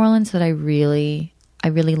to New Orleans that I really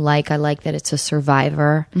like. I like that it's a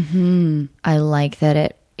survivor. Mm-hmm. I like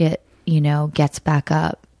that it gets back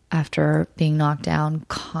up after being knocked down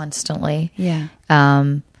constantly. Yeah.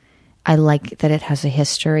 I like that it has a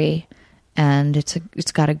history and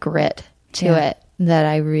it's got a grit to it that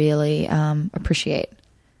I really appreciate.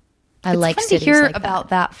 It's like fun to hear about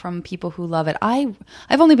that from people who love it. I've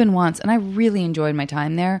only been once, and I really enjoyed my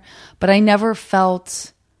time there, but I never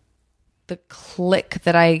felt the click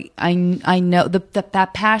that I know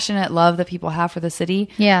that passionate love that people have for the city.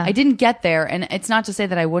 Yeah, I didn't get there, and it's not to say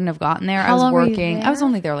that I wouldn't have gotten there. I was working. I was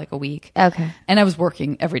only there like a week. Okay, and I was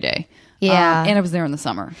working every day. Yeah, and I was there in the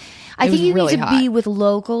summer. I think you really need to be with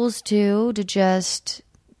locals too to just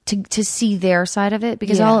to see their side of it,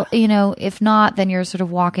 because if not, then you're sort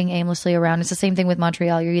of walking aimlessly around. It's the same thing with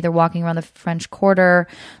Montreal. You're either walking around the French Quarter,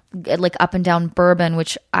 like up and down Bourbon,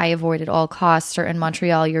 which I avoid at all costs, or in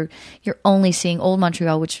Montreal, you're only seeing Old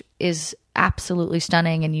Montreal, which is absolutely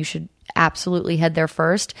stunning, and you should absolutely head there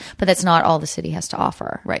first. But that's not all the city has to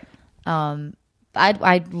offer. Right.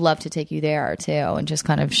 I'd love to take you there too, and just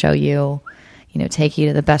kind of show you, take you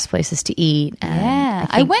to the best places to eat. And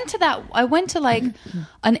I went to like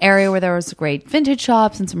an area where there was great vintage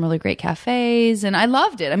shops and some really great cafes, and I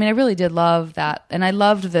loved it. I mean, I really did love that, and I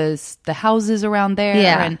loved the houses around there.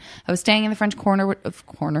 Yeah. And I was staying in the French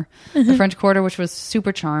the French Quarter, which was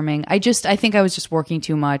super charming. I think I was just working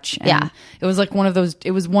too much. And it was like one of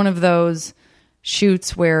those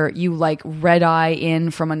shoots where you like red eye in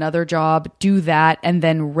from another job, do that, and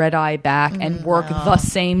then red eye back and work the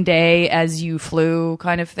same day as you flew,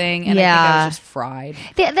 kind of thing. And I think I was just fried.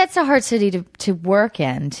 That's a hard city to work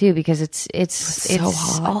in too, because it's so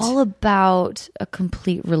hot. all about a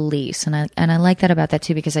complete release, and I like that about that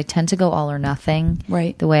too, because I tend to go all or nothing.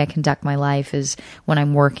 Right. The way I conduct my life is when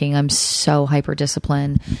I'm working, I'm so hyper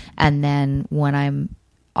disciplined, and then when I'm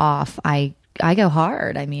off, I go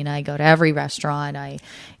hard. I mean, I go to every restaurant.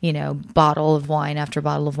 Bottle of wine after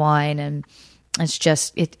bottle of wine. And it's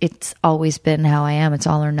just, it's always been how I am. It's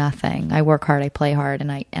all or nothing. I work hard, I play hard.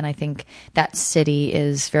 And I think that city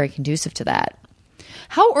is very conducive to that.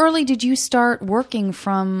 How early did you start working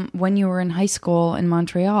from when you were in high school in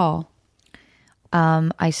Montreal?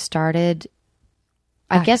 I started,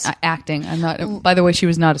 I guess, acting. I'm not, by the way, she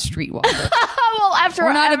was not a streetwalker.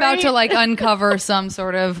 We're not about to like uncover some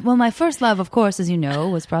sort of. Well, my first love, of course, as you know,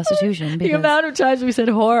 was prostitution. The amount of times we said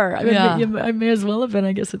horror. I mean, I may as well have been,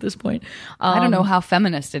 I guess, at this point. I don't know how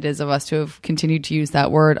feminist it is of us to have continued to use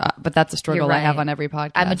that word, but that's a struggle right. I have on every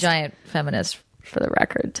podcast. I'm a giant feminist, for the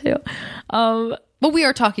record, too. But we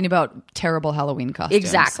are talking about terrible Halloween costumes.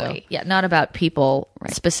 Exactly. So. Yeah, not about people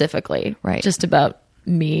specifically. Right. Just about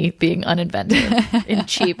me being uninventive in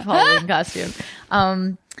cheap Halloween costume.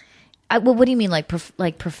 Well, what do you mean, like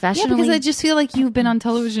professionally? Yeah, because I just feel like you've been on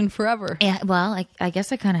television forever. Yeah, well, I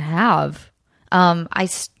guess I kind of have. I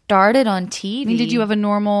started on TV. I mean, did you have a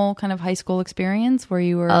normal kind of high school experience where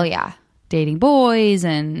you were? Oh yeah, dating boys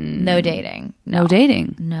and no dating. No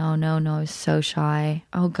dating. No. I was so shy.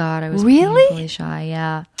 Oh God, I was really painfully shy.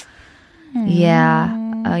 Yeah.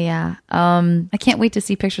 Yeah. Oh yeah. I can't wait to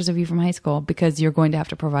see pictures of you from high school, because you're going to have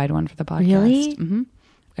to provide one for the podcast. Really? Mm-hmm.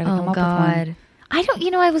 Gotta come up God. with one. I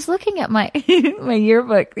don't, I was looking at my my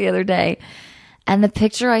yearbook the other day, and the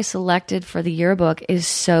picture I selected for the yearbook is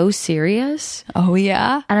so serious. Oh,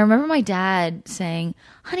 yeah? And I remember my dad saying,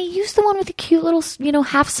 honey, use the one with the cute little,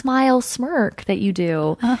 half smile smirk that you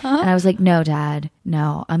do. Uh-huh. And I was like, no, Dad,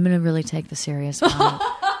 no, I'm going to really take the serious one.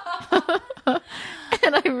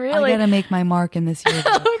 And I gotta make my mark in this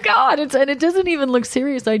yearbook. Oh, God. And it doesn't even look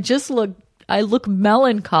serious. I look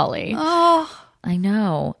melancholy. Oh, I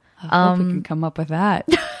know. I hope we can come up with that.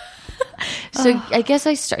 So I guess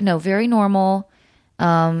very normal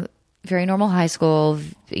high school,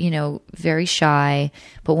 very shy.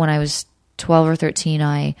 But when I was 12 or 13,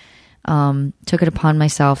 I took it upon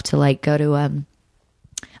myself to go to,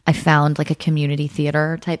 I found a community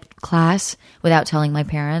theater type class without telling my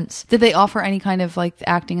parents. Did they offer any kind of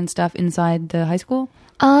acting and stuff inside the high school?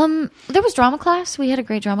 There was drama class. We had a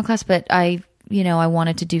great drama class, but I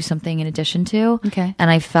wanted to do something in addition to. Okay. And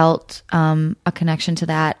I felt a connection to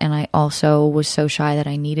that. And I also was so shy that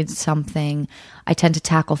I needed something. I tend to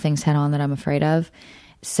tackle things head on that I'm afraid of.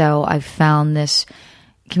 So I found this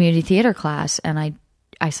community theater class, and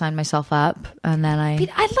I signed myself up, and then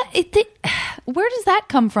where does that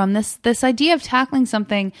come from? This idea of tackling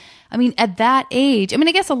something. I mean, at that age, I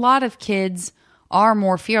guess a lot of kids are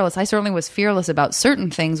more fearless. I certainly was fearless about certain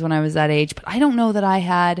things when I was that age, but I don't know that I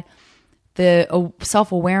had the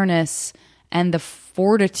self-awareness and the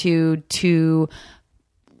fortitude to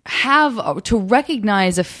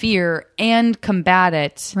recognize a fear and combat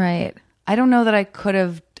it. Right. I don't know that I could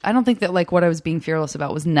have. I don't think that what I was being fearless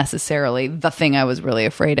about was necessarily the thing I was really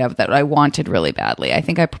afraid of that I wanted really badly. I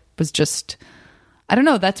think I was just, I don't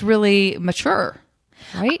know. That's really mature,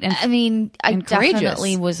 right? And I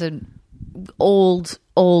definitely was an old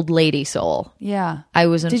lady soul. Yeah, I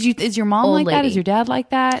was. Is your mom like that? Is your dad like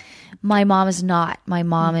that? My mom is not. My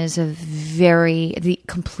mom is the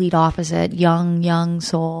complete opposite. Young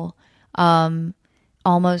soul,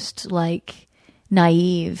 almost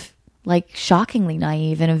naive. Shockingly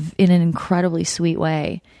naive in an incredibly sweet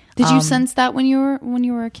way. Did you sense that when you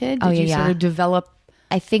were a kid? Did you sort of develop?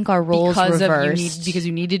 I think our roles reversed because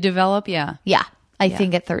you need to develop. Yeah. Yeah. I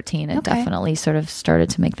think at 13 it definitely sort of started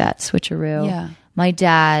to make that switcheroo. Yeah. my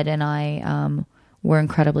dad and I were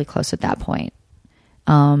incredibly close at that point.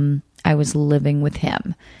 I was living with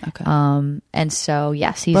him. Okay. And so,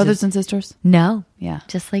 yes. He's brothers and sisters? No. Yeah.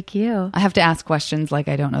 Just like you. I have to ask questions like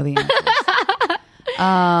I don't know the answers.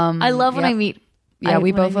 I love when I meet. Yeah,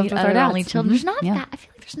 we both lived with our dads. Only children. There's not that. I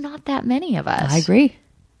feel like there's not that many of us. I agree.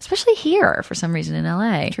 Especially here for some reason in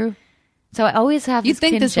LA. True. So I always have You'd this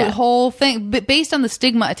think kinship. this whole thing, but based on the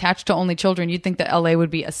stigma attached to only children, you'd think that LA would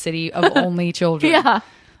be a city of only children. Yeah.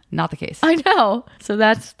 Not the case. I know. So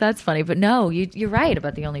that's funny. But no, you're right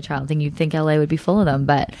about the only child thing. You'd think LA would be full of them.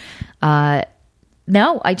 But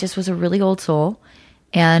no, I just was a really old soul.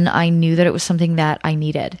 And I knew that it was something that I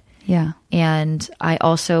needed. Yeah. And I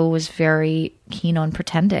also was very keen on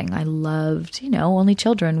pretending. I loved, only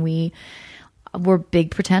children. We were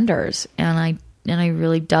big pretenders. And I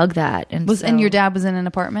really dug that. And your dad was in an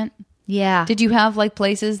apartment? Yeah. Did you have like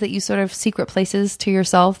places that you sort of secret places to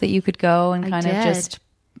yourself that you could go and kind of just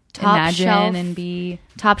imagine and be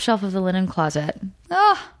top shelf of the linen closet?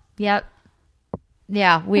 Oh, yep.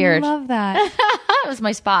 Yeah, weird. I love that. That was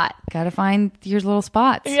my spot. Gotta find your little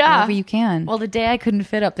spots wherever you can. Well, the day I couldn't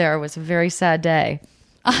fit up there was a very sad day.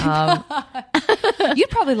 You'd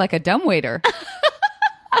probably like a dumbwaiter.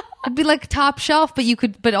 It'd be like top shelf,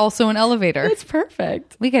 but also an elevator. It's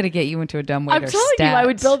perfect. We got to get you into a dumbwaiter. I'm telling you, I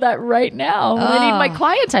would build that right now. I need my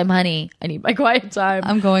quiet time, honey. I need my quiet time.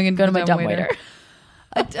 I'm going into go to my dumbwaiter.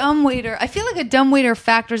 A dumbwaiter. I feel like a dumbwaiter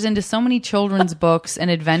factors into so many children's books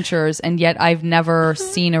and adventures, and yet I've never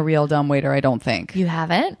seen a real dumbwaiter. I don't think. You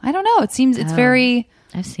haven't? I don't know. It seems it's very.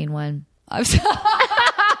 I've seen one. I've seen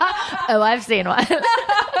one.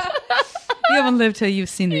 You haven't lived till you've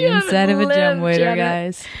seen the inside of a dumbwaiter,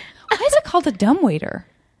 guys. Why is it called a dumbwaiter?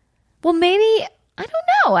 Well, maybe, I don't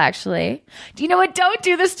know, actually. Do you know what? Don't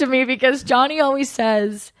do this to me, because Johnny always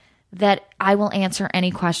says that I will answer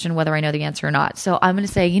any question whether I know the answer or not. So I'm going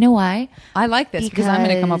to say, you know why? I like this because I'm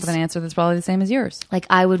going to come up with an answer that's probably the same as yours. Like,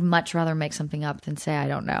 I would much rather make something up than say I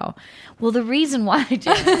don't know. Well, the reason why I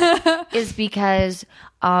do is because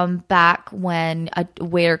back when a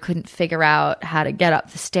waiter couldn't figure out how to get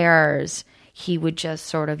up the stairs, he would just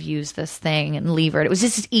sort of use this thing and lever it. It was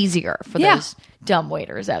just easier for those dumb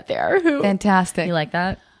waiters out there. Fantastic. You like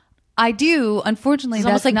that? I do. Unfortunately, it's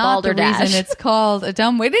that's like not the Balderdash. reason it's called a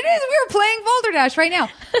dumbwaiter. It is. We were playing Balderdash right now.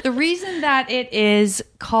 The reason that it is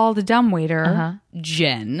called a dumbwaiter,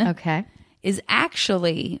 Jen, is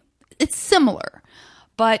actually, it's similar,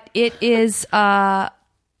 but it is, the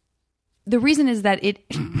reason is that it...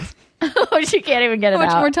 She can't even get it out. How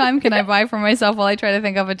much more time can I buy for myself while I try to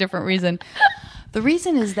think of a different reason? The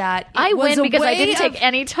reason is that I win because I didn't take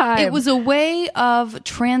any time. It was a way of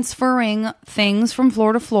transferring things from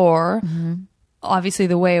floor to floor, obviously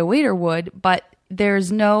the way a waiter would, but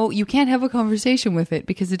you can't have a conversation with it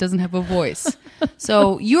because it doesn't have a voice.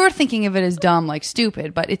 So you're thinking of it as dumb, like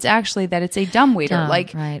stupid, but it's actually that it's a dumb waiter.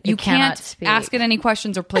 You can't ask it any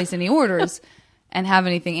questions or place any orders and have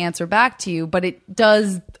anything answer back to you, but it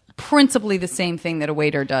does principally the same thing that a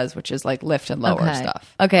waiter does, which is like lift and lower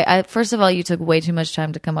stuff. Okay. First of all, you took way too much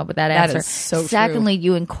time to come up with that answer. That is so Secondly, true.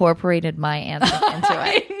 You incorporated my answer into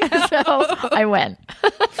it. So I win.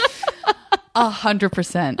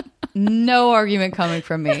 100%. No argument coming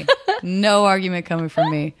from me. No argument coming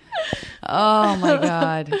from me. Oh my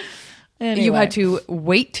God. Anyway. You had to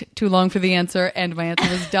wait too long for the answer, and my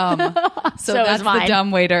answer was dumb. So that's the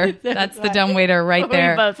dumb waiter. That's the dumb waiter right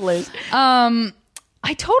there. We both lose.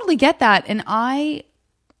 I totally get that.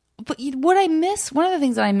 But what I miss, one of the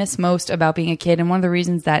things that I miss most about being a kid, and one of the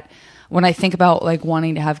reasons that when I think about like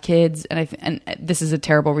wanting to have kids, and this is a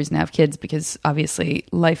terrible reason to have kids because obviously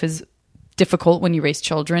life is difficult when you raise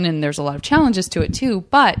children and there's a lot of challenges to it too.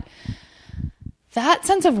 But that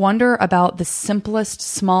sense of wonder about the simplest,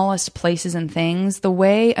 smallest places and things,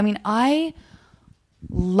 I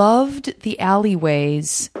loved the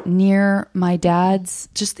alleyways near my dad's,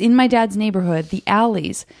 just in my dad's neighborhood, the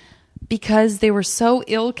alleys, because they were so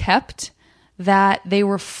ill kept that they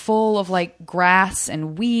were full of like grass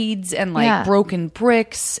and weeds and like broken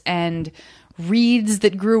bricks and reeds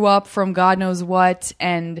that grew up from God knows what.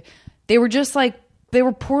 And they were just like, they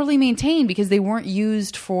were poorly maintained because they weren't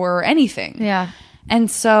used for anything. Yeah.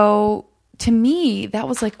 And so to me, that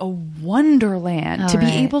was like a wonderland to be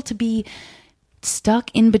able to be stuck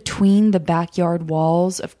in between the backyard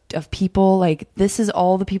walls of people. Like, this is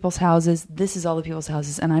all the people's houses. This is all the people's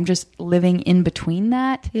houses. And I'm just living in between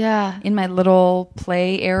that. Yeah. In my little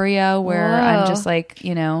play area where I'm just like,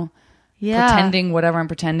 pretending whatever I'm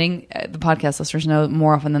pretending. The podcast listeners know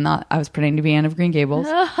more often than not, I was pretending to be Anne of Green Gables.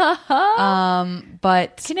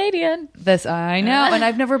 But Canadian. This I know, and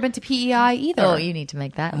I've never been to PEI either. Oh, you need to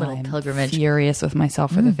make that little I'm pilgrimage. Furious with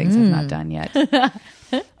myself for the things I've not done yet.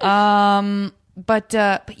 But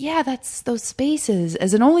yeah, that's those spaces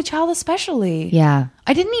as an only child, especially. Yeah,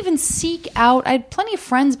 I didn't even seek out. I had plenty of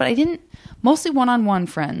friends, but I didn't. Mostly one-on-one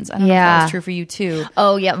friends. I don't know if that was true for you too.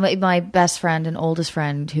 Oh yeah, my best friend and oldest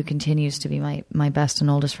friend, who continues to be my best and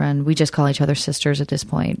oldest friend. We just call each other sisters at this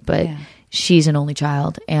point, but she's an only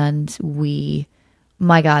child, and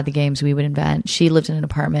my God, the games we would invent. She lived in an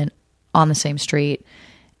apartment on the same street,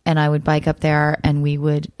 and I would bike up there, and we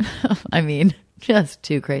would, I mean, just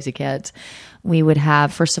two crazy kids. We would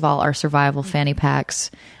have, first of all, our survival fanny packs,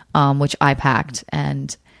 which I packed,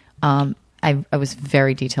 and I was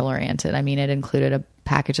very detail oriented. I mean, it included a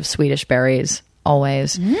package of Swedish berries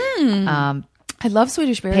always. I love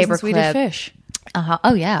Swedish berries and Swedish fish.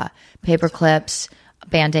 Oh yeah, paper clips,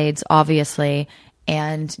 Band-Aids, obviously,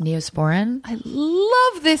 and Neosporin. I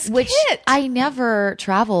love this kit. I never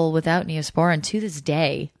travel without Neosporin to this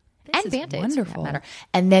day. This and is Band-Aids, wonderful. for that matter.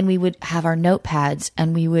 And then we would have our notepads,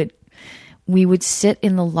 and we would sit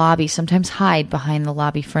in the lobby, sometimes hide behind the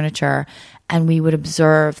lobby furniture, and we would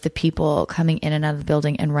observe the people coming in and out of the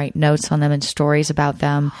building and write notes on them and stories about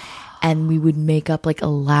them. And we would make up like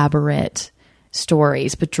elaborate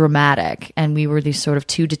stories, but dramatic. And we were these sort of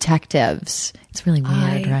two detectives. It's really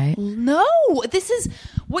weird, right? No, this is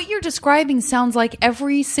what you're describing sounds like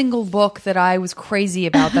every single book that I was crazy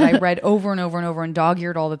about that I read over and over and over and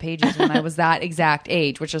dog-eared all the pages when I was that exact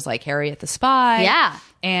age, which is like Harriet the Spy. Yeah.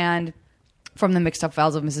 And From the Mixed Up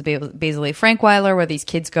Files of Mrs. Basil A. Frankweiler, where these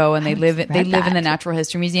kids go and they live in the Natural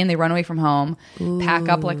History Museum. They run away from home, pack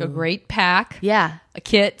up like a great pack,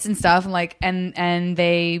 kits and stuff, and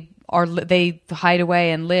they hide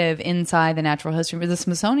away and live inside the Natural History. Is the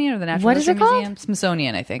Smithsonian or the Natural History Museum? What is it called?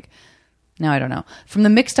 Smithsonian, I think. No, I don't know. From the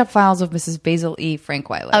Mixed Up Files of Mrs. Basil E.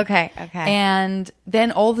 Frankweiler. Okay. And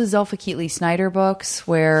then all the Zelpha Keatley Snyder books,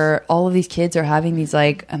 where all of these kids are having these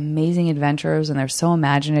like amazing adventures, and they're so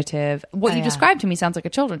imaginative. What you described to me sounds like a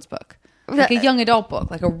children's book, like a young adult book,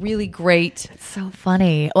 like a really great. It's so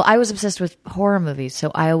funny. Well, I was obsessed with horror movies, so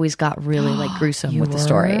I always got really like gruesome with the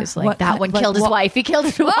stories. Like that one killed his wife. He killed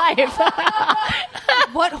his wife.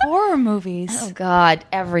 What horror movies? Oh God,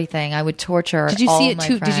 everything. I would torture. Did you all see of it my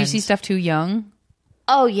too? friends. Did you see stuff too young?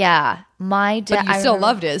 Oh yeah, my dad. But you still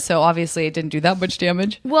loved it, so obviously it didn't do that much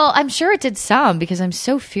damage. Well, I'm sure it did some, because I'm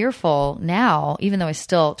so fearful now, even though I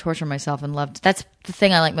still torture myself and loved. That's the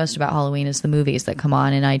thing I like most about Halloween is the movies that come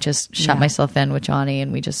on, and I just shut myself in with Johnny,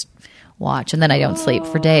 and we just watch, and then I don't sleep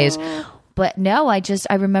for days. But no, I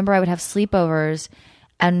remember I would have sleepovers,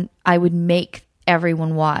 and I would make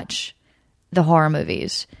everyone watch the horror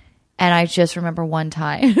movies. And I just remember one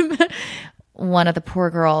time, one of the poor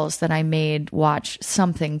girls that I made watch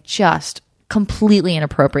something just completely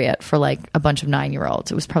inappropriate for like a bunch of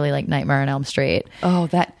 9-year-olds. It was probably like Nightmare on Elm Street. We'll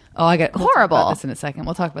horrible. Talk about this in a second.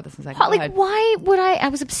 We'll talk about this in a second. Like, why would I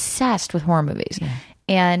was obsessed with horror movies. Yeah.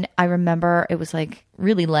 And I remember it was like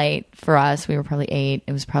really late for us. We were probably 8.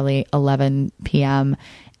 It was probably 11 p.m.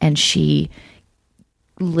 And she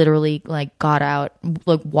literally like got out,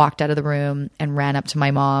 like walked out of the room and ran up to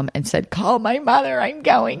my mom and said, "Call my mother, I'm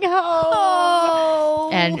going home." Oh.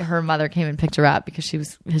 And her mother came and picked her up because she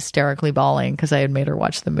was hysterically bawling because I had made her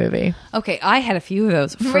watch the movie. Okay, I had a few of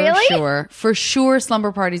those for sure.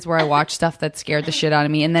 Slumber parties where I watched stuff that scared the shit out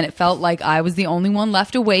of me, and then it felt like I was the only one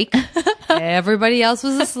left awake. Everybody else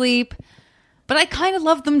was asleep. But I kind of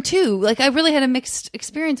loved them too. Like I really had a mixed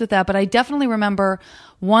experience with that. But I definitely remember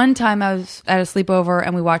one time I was at a sleepover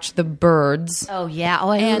and we watched The Birds. Oh yeah,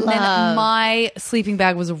 then my sleeping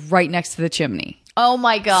bag was right next to the chimney. Oh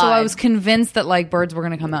my God. So I was convinced that like birds were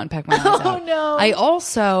going to come out and peck my eyes out. Oh no. I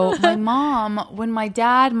also, my mom, when my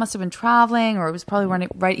dad must have been traveling, or it was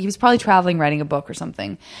probably he was probably traveling writing a book or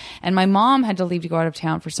something, and my mom had to leave to go out of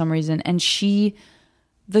town for some reason, and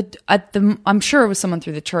I'm sure it was someone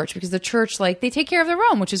through the church, because the church, like, they take care of their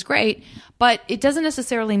own, which is great, but it doesn't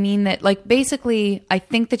necessarily mean that, like, basically I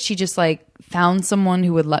think that she just like found someone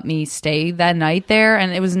who would let me stay that night there,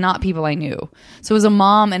 and it was not people I knew. So it was a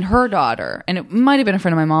mom and her daughter, and it might have been a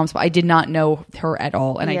friend of my mom's, but I did not know her at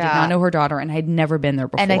all, and I did not know her daughter, and I had never been there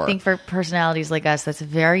before. And I think for personalities like us, that's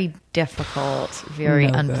very difficult, very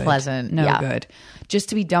unpleasant. No good. Just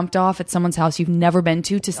to be dumped off at someone's house you've never been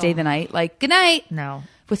to stay the night. Like, good night. No.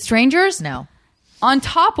 With strangers? No. On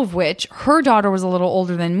top of which, her daughter was a little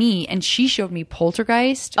older than me, and she showed me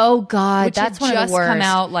Poltergeist. Oh God, which that's had one of the worst. Come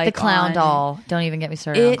out, like, the clown on, doll. Don't even get me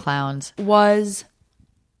started on clowns. Was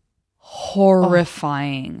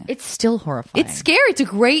horrifying. It's still horrifying. It's scary. It's a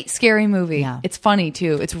great scary movie. Yeah. It's funny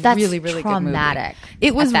too. It's That's really really traumatic good movie.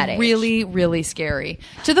 It was at that really really scary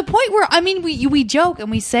to the point where we joke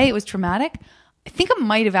and we say it was traumatic. I think it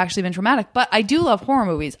might have actually been traumatic, but I do love horror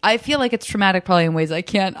movies. I feel like it's traumatic probably in ways I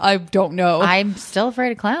don't know. I'm still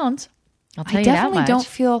afraid of clowns. I'll tell I you that definitely much. don't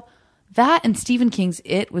feel that, and Stephen King's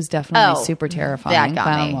It was definitely super terrifying. That got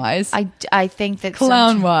Clown me. wise, I think that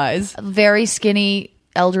clown wise, very skinny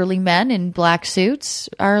elderly men in black suits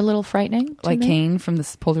are a little frightening. To like me. Kane from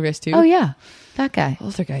the Poltergeist 2. Oh yeah, that guy.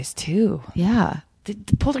 Poltergeist 2. Yeah. The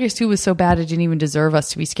Poltergeist 2 was so bad it didn't even deserve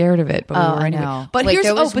us to be scared of it. But we were I anyway. know. But Wait, here's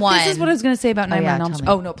there was but this is one- what I was going to say about Nightmare on Elm tell Street.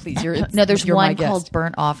 me. Oh no, please! No, there's you're my one guest. called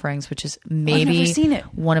Burnt Offerings, which is I've maybe never seen it.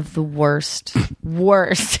 one of the worst.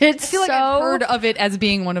 It's I feel like I've heard of it as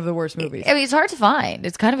being one of the worst movies. I mean, it's hard to find.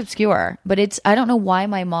 It's kind of obscure, but I don't know why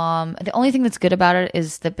my mom. The only thing that's good about it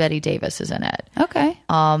is that Betty Davis is in it. Okay.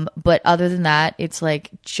 But other than that, it's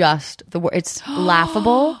like just it's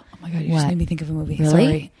laughable. Oh my god, you What? just made me think of a movie. Really?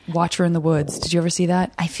 Sorry. Watcher in the Woods. Did you ever see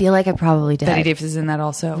that? I feel like I probably did. Betty Davis is in that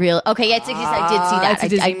also. Real? Okay, yeah, I did see that. It's a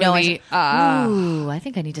Disney I know. movie. Ooh, I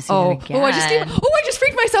think I need to see that again. I just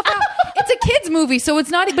freaked myself out. It's a kids movie, so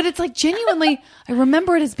it's not. But it's like genuinely. I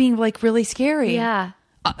remember it as being like really scary. Yeah.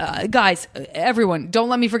 Guys, everyone, don't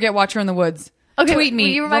let me forget Watcher in the Woods. Okay, Tweet will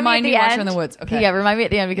me. you remind Remind me me at the Watcher end? in the Woods. Okay. Yeah, remind me at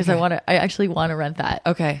the end because I actually want to rent that.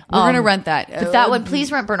 Okay. We're gonna rent that. But that one,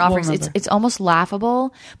 please rent Burnt Offerings. remember. It's almost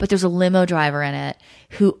laughable, but there's a limo driver in it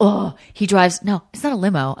who he drives. No, it's not a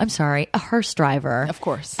limo. I'm sorry, a hearse driver. Of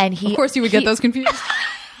course. And of course you would get those confused.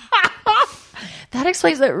 That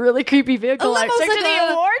explains that really creepy vehicle I took to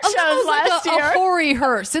the award shows last year. A hoary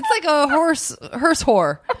hearse. It's like a hearse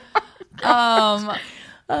whore.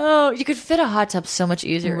 Oh, you could fit a hot tub so much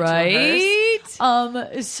easier, into a hearse.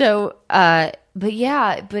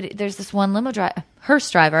 But there's this one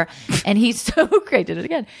hearse driver, and he's so great. Did it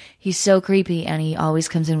again. He's so creepy, and he always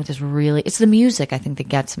comes in with this it's the music I think that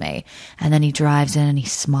gets me. And then he drives in and he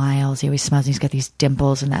smiles. He always smiles. And he's got these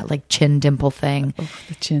dimples and that like chin dimple thing. Oh,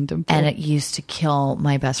 the chin dimple. And it used to kill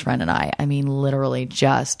my best friend and I. I mean, literally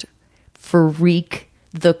just freak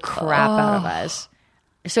the crap out of us.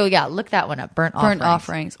 So yeah, look that one up. Burnt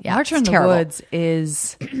Offerings. Yeah, Watcher in the terrible. Woods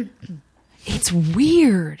is it's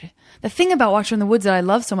weird. The thing about Watcher in the Woods that I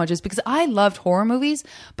love so much is because I loved horror movies,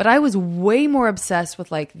 but I was way more obsessed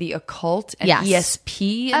with like the occult and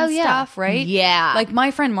ESP and stuff, right? Yeah. Like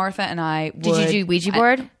my friend Martha and I would, Did you do Ouija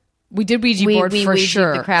board? We did Ouija board for Ouija'd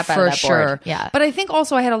sure. the crap out for of that sure. board. Yeah. But I think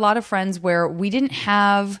also I had a lot of friends where we didn't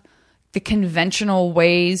have the conventional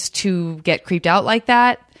ways to get creeped out like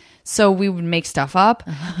that. So we would make stuff up.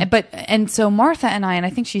 And so Martha and I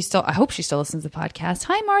think I hope she still listens to the podcast.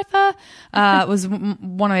 Hi, Martha. Was one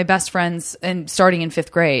of my best friends and starting in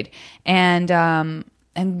 5th grade.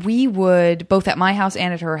 And we would both at my house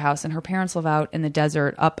and at her house, and her parents live out in the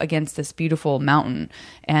desert up against this beautiful mountain.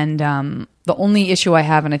 And the only issue I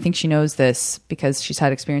have, and I think she knows this because she's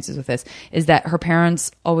had experiences with this, is that her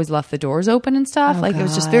parents always left the doors open and stuff. It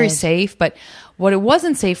was just very safe. But what it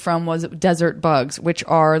wasn't safe from was desert bugs, which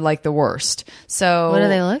are like the worst. So what do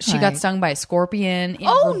they look she like? got stung by a scorpion in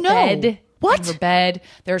her bed. What? In her bed.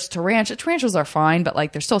 There's tarantulas are fine, but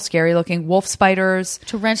like they're still scary looking. Wolf spiders.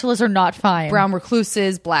 Tarantulas are not fine. Brown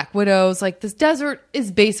recluses, black widows. Like this desert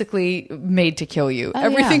is basically made to kill you.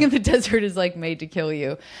 Everything in the desert is like made to kill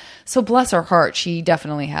you. So bless her heart, she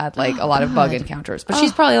definitely had like a lot of bug encounters. But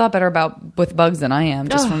she's probably a lot better with bugs than I am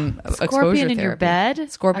just from exposure Scorpion in therapy. your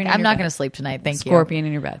bed? Scorpion. I'm not going to sleep tonight. Thank you. Scorpion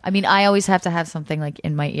in your bed. I mean, I always have to have something like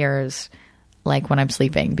in my ears, like when I'm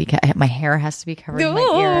sleeping, because my hair has to be covered in my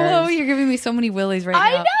ears. Oh, you're giving me so many willies right now.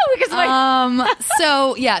 I know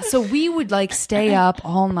because So we would like stay up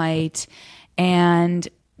all night, and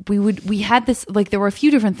we had this, like, there were a few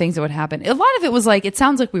different things that would happen. A lot of it was like, it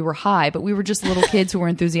sounds like we were high, but we were just little kids who were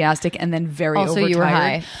enthusiastic and then very Also, overtired. you were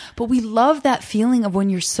high. But we love that feeling of when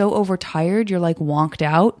you're so overtired, you're like wonked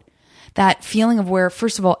out. That feeling of where,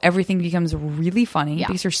 first of all, everything becomes really funny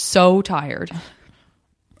because you're so tired.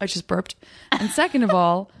 I just burped. And second of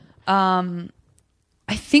all,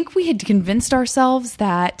 I think we had convinced ourselves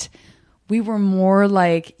that we were more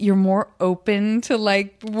like, you're more open to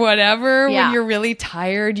like whatever when you're really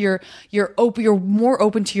tired. You're more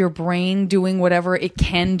open to your brain doing whatever it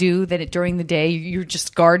can do during the day. You're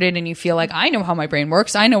just guarded and you feel like, I know how my brain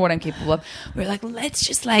works. I know what I'm capable of. We're like, let's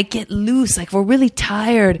just like get loose. Like, if we're really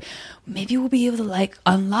tired, maybe we'll be able to like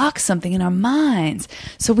unlock something in our minds.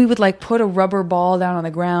 So we would like put a rubber ball down on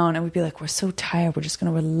the ground and we'd be like, we're so tired. We're just going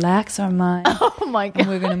to relax our mind. oh my God. And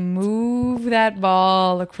we're going to move that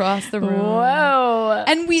ball across the room. Whoa.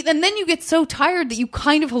 And then you get so tired that you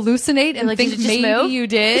kind of hallucinate and like, think did it just maybe move? you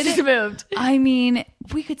did. It just moved. I mean,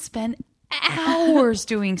 we could spend hours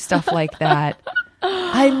doing stuff like that.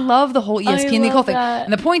 I love the whole ESPN, the whole thing. that.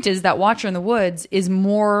 And the point is that Watcher in the Woods is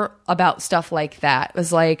more about stuff like that. It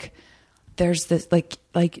was like, there's this like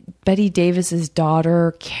Betty Davis's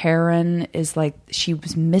daughter Karen is like, she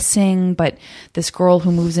was missing, but this girl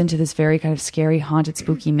who moves into this very kind of scary, haunted,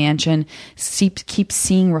 spooky mansion keeps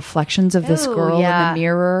seeing reflections of this girl in the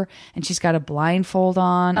mirror, and she's got a blindfold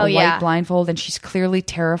on, a white blindfold, and she's clearly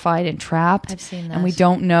terrified and trapped. I've seen this. And we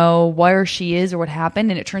don't know where she is or what happened,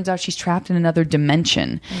 and it turns out she's trapped in another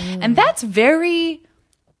dimension. And that's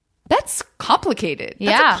complicated.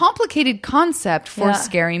 That's a complicated concept for a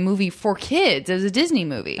scary movie for kids as a Disney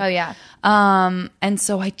movie. Oh, yeah. And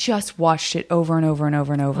so I just watched it over and over and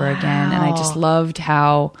over and over again. And I just loved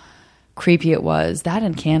how creepy it was. That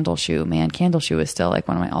and Candle Shoe. Man, Candle Shoe is still like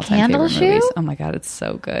one of my all-time favorite movies. Oh my God, it's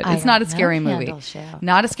so good. It's not a scary movie.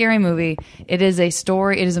 Not a scary movie. It is a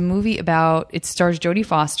story. It is a movie about, it stars Jodie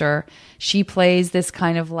Foster. She plays this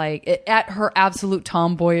kind of like, at her absolute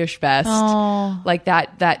tomboyish best. Like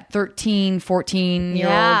that 13,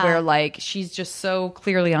 14-year-old where like she's just so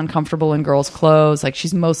clearly uncomfortable in girls' clothes. Like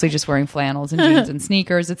she's mostly just wearing flannels and jeans and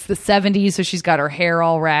sneakers. It's the 70s, so she's got her hair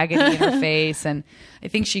all raggedy in her face. And I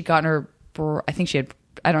think she'd gotten her, I think she had,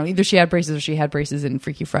 I don't know, either she had braces or she had braces in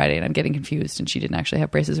Freaky Friday, and I'm getting confused, and she didn't actually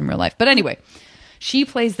have braces in real life. But anyway, she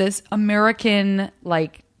plays this American,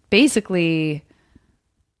 like basically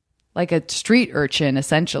like a street urchin,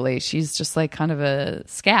 essentially. She's just like kind of a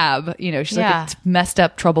scab, you know, she's like a messed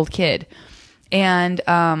up, troubled kid. And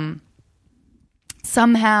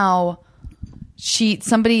somehow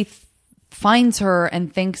somebody finds her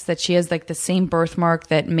and thinks that she has like the same birthmark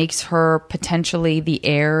that makes her potentially the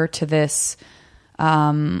heir to this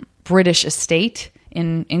British estate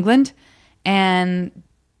in England. And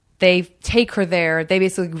they take her there. They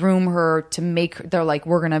basically groom her to they're like,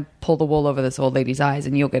 we're going to pull the wool over this old lady's eyes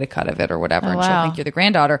and you'll get a cut of it or whatever. And she'll think you're the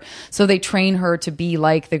granddaughter. So they train her to be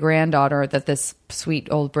like the granddaughter that this sweet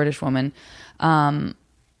old British woman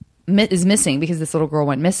is missing, because this little girl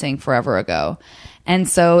went missing forever ago. And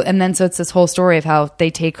so it's this whole story of how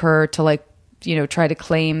they take her to like, you know, try to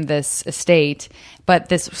claim this estate. But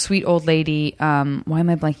this sweet old lady, why am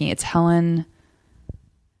I blanking? It's Helen.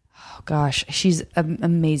 Oh gosh, she's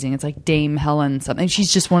amazing. It's like Dame Helen something.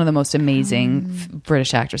 She's just one of the most amazing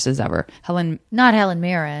British actresses ever. Not Helen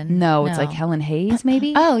Mirren. No, it's like Helen Hayes,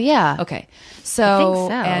 maybe. Oh yeah. Okay. I think so.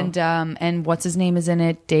 And what's his name is in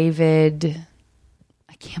it? David.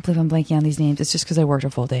 I can't believe I'm blanking on these names. It's just because I worked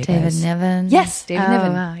a full day. David Niven. Yes, David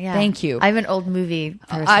Niven. Wow, yeah. Thank you. I'm an old movie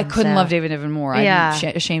person. I couldn't love David Niven more. I'm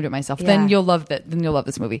ashamed of myself. Then you'll love that. Then you'll love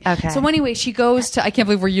this movie. Okay. So anyway, she goes to. I can't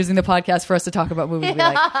believe we're using the podcast for us to talk about movies we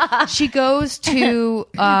like. She goes to.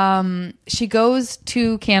 She goes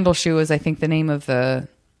to Candle Shoe, is I think the name of the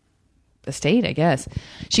estate. I guess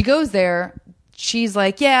she goes there. She's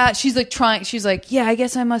like, I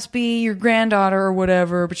guess I must be your granddaughter or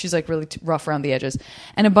whatever. But she's like really rough around the edges.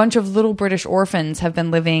 And a bunch of little British orphans have been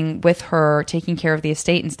living with her, taking care of the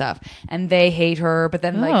estate and stuff. And they hate her. But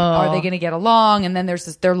then like, are they going to get along? And then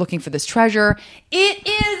they're looking for this treasure. It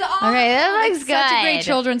is awesome. Okay, that looks good. Such a great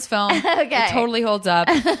children's film. Okay. It totally holds up.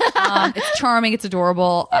 It's charming. It's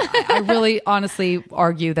adorable. I really honestly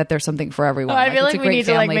argue that there's something for everyone. I feel like it's a we great need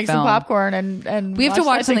to like family make film. some popcorn and We have to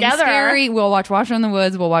watch something together. scary. We'll watch Watcher in the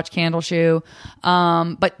Woods. We'll watch Candle Shoe.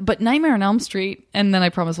 But Nightmare on Elm Street, and then I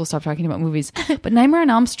promise we'll stop talking about movies. But Nightmare on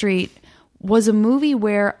Elm Street was a movie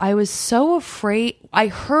where I was so afraid. I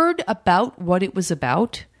heard about what it was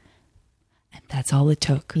about, and that's all it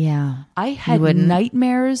took. Yeah. I had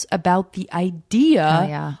nightmares about the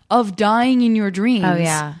idea of dying in your dreams. Oh,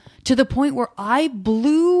 yeah. To the point where I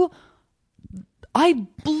blew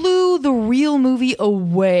the real movie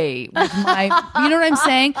away with my, you know what I'm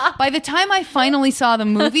saying? By the time I finally saw the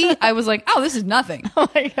movie, I was like, oh, this is nothing. Oh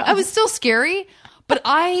my God. I was still scary, but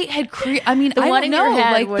I had I don't know,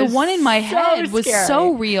 like the one in my head was scary.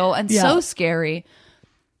 so real and so scary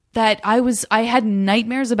that I had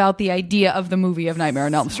nightmares about the idea of the movie of Nightmare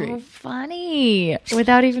on Elm Street. Funny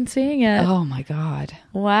without even seeing it. Oh my God.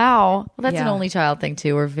 Wow. Well, that's an Yeah. only child thing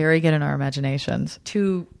too. We're very good in our imaginations.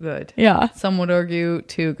 Too good. Yeah. Some would argue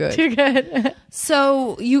too good. Too good.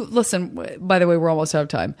 So you listen, by the way, we're almost out of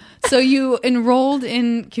time. So you enrolled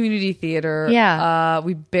in community theater. Yeah.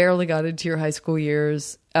 We barely got into your high school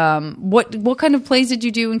years. What kind of plays did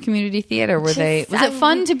you do in community theater? Was it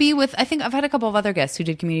fun to be with? I think I've had a couple of other guests who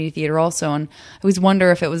did community theater also, and I always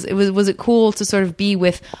wonder if was it cool to sort of be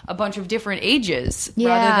with a bunch of different ages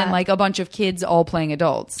rather than like a bunch of kids all playing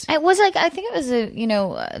adults. It was like, I think it was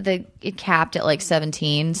it capped at like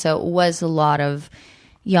 17, so it was a lot of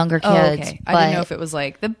younger kids. Oh, okay. I didn't know if it was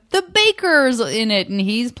like the baker's in it and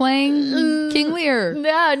he's playing King Lear.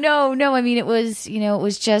 No. I mean, it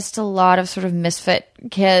was just a lot of sort of misfit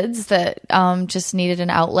kids that just needed an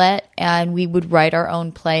outlet, and we would write our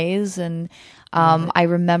own plays. And I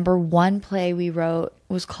remember one play we wrote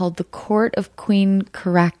was called The Court of Queen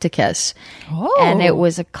Caractacus. Oh. And it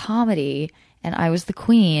was a comedy, and I was the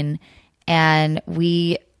queen. And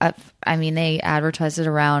they advertised it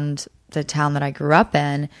around the town that I grew up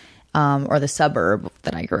in, or the suburb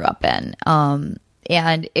that I grew up in.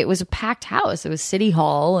 And it was a packed house. It was City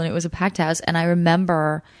Hall, and it was a packed house. And I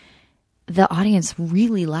remember the audience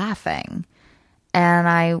really laughing. And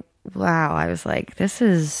I was like, this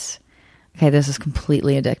is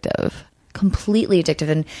completely addictive. Completely addictive.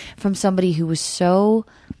 And from somebody who was so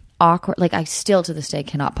awkward, like I still to this day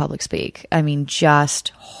cannot public speak. I mean, just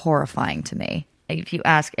horrifying to me. If you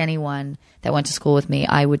ask anyone that went to school with me,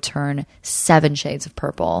 I would turn 7 shades of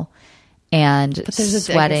purple and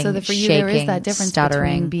sweating, so for you, shaking, there is that difference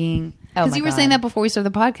stuttering. between being... Oh Because my you were God. saying that before we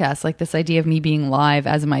started the podcast, like this idea of me being live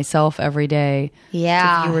as myself every day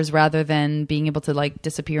Yeah. to viewers, rather than being able to like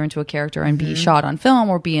disappear into a character and be shot on film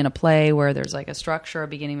or be in a play where there's like a structure, a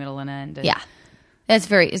beginning, middle, and end. And Yeah. It's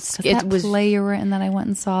very, it that was play you were in that I went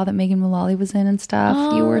and saw that Megan Mullally was in and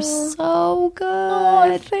stuff. You were so good.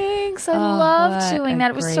 Oh, thanks. I loved what doing a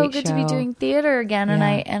that. It was so great good to be show. doing theater again, Yeah.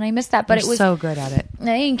 and I missed that. But You're it was so good at it.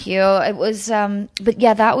 Thank you. It was, but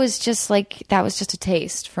yeah, that was just a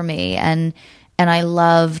taste for me, and I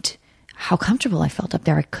loved how comfortable I felt up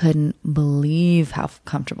there. I couldn't believe how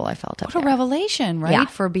comfortable I felt up What a there. revelation, right? Yeah.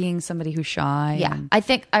 For being somebody who's shy. Yeah,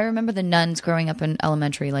 and- I remember the nuns growing up in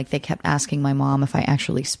elementary, like they kept asking my mom if I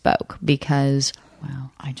actually spoke because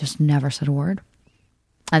I just never said a word.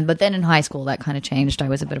 But then in high school, that kind of changed. I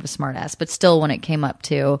was a bit of a smart ass, but still when it came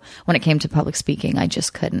to public speaking, I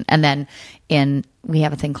just couldn't. And then we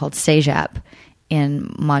have a thing called Cégep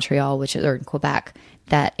in Montreal, or in Quebec,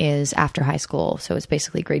 that is after high school. So it's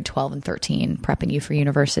basically grade 12 and 13, prepping you for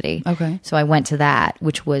university. Okay. So I went to that,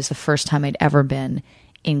 which was the first time I'd ever been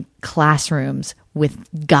in classrooms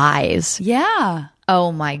with guys. Yeah.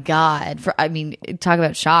 Oh my God. Talk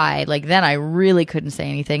about shy. Like then I really couldn't say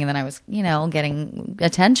anything. And then I was, getting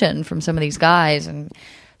attention from some of these guys and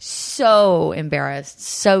so embarrassed,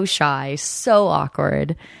 so shy, so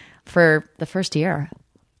awkward for the first year.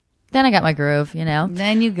 Then I got my groove,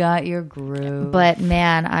 Then you got your groove. But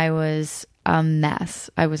man, I was a mess.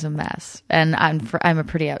 And I'm a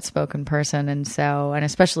pretty outspoken person. And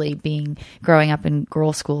especially growing up in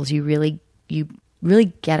girls' schools, you really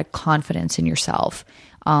get a confidence in yourself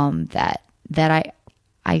that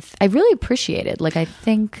I really appreciated. Like I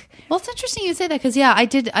think, well, it's interesting you say that because I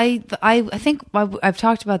did. I think I've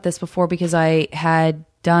talked about this before because I had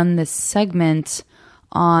done this segment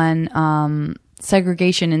on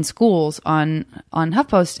segregation in schools on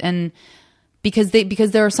HuffPost, and because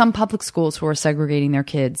there are some public schools who are segregating their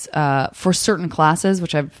kids for certain classes,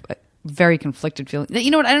 which I've very conflicted feelings. You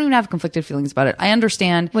know what? I don't even have conflicted feelings about it. I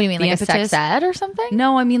understand. What do you mean, the like impetus. a sex ed or something?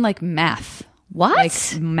 No, I mean like math. What?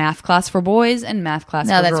 Like math class for boys and math class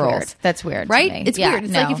No, for that's girls. weird. That's weird, to right? me. It's Yeah, weird.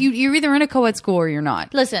 It's no. like if you're either in a co-ed school or you're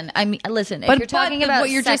not. Listen. If But- you're talking but about what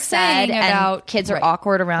you're sex just saying ed and about- kids are right,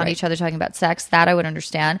 awkward around right. each other talking about sex, that I would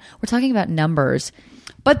understand. We're talking about numbers.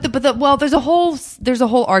 But there's a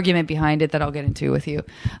whole argument behind it that I'll get into with you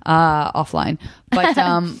offline. But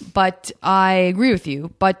but I agree with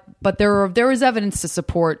you. But there is evidence to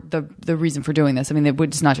support the reason for doing this. I mean,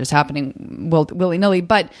 it's not just happening willy nilly.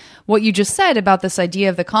 But what you just said about this idea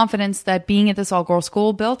of the confidence that being at this all girls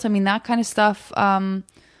school built. I mean, that kind of stuff.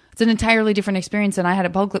 It's an entirely different experience than I had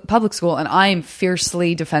at public school, and I'm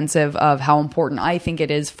fiercely defensive of how important I think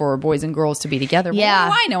it is for boys and girls to be together. Yeah.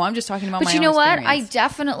 Well, I know. I'm just talking about. But my you own know what? I experience.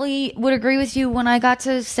 definitely would agree with you when I got to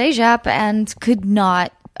Cégep and could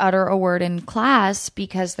not utter a word in class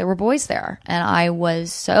because there were boys there. And I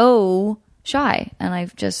was so shy. And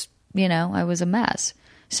I've just, I was a mess.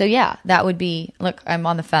 So yeah, that would be, look, I'm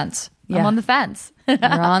on the fence. Yeah. I'm on the fence. You're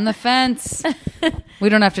on the fence. We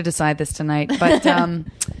don't have to decide this tonight, but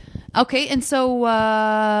okay. And so,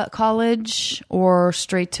 college or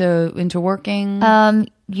straight into working?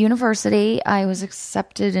 University, I was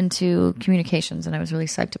accepted into communications, and I was really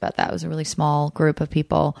psyched about that. It was a really small group of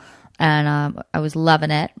people, and I was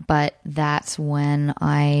loving it. But that's when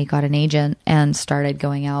I got an agent and started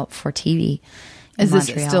going out for TV. In Is this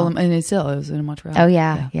Montreal. still? And it still is in Montreal. Oh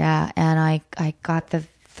yeah. And I got the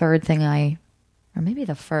third thing or maybe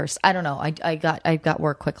the first. I don't know. I got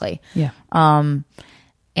work quickly. Yeah.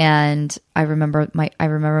 And I remember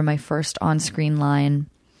my first on-screen line,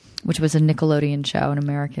 which was a Nickelodeon show, an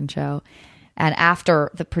American show. And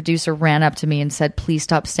after the producer ran up to me and said, "Please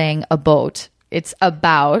stop saying a boat. It's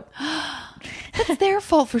about." That's their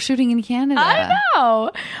fault for shooting in Canada. I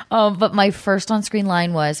know. But my first on-screen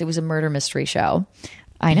line it was a murder mystery show.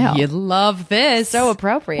 I know. You love this. So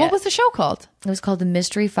appropriate. What was the show called? It was called The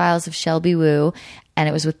Mystery Files of Shelby Woo, and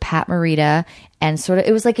it was with Pat Morita, and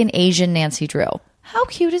it was like an Asian Nancy Drew. How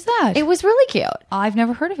cute is that? It was really cute. I've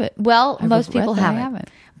never heard of it. Well, I've most read people that I haven't.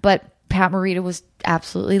 But Pat Morita was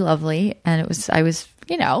absolutely lovely, and I was,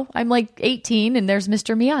 I'm like 18, and there's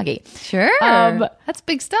Mr. Miyagi. Sure. That's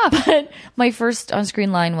big stuff. But my first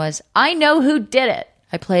on-screen line was, "I know who did it."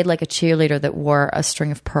 I played like a cheerleader that wore a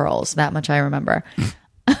string of pearls. That much I remember.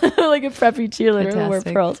 Like a preppy cheerleader who wore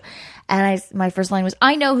pearls. And my first line was,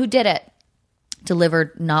 "I know who did it."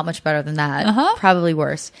 Delivered not much better than that. Probably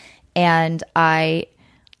worse. And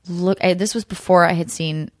this was before I had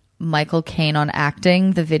seen Michael Caine on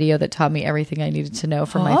Acting, the video that taught me everything I needed to know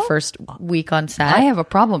for my first week on set. I have a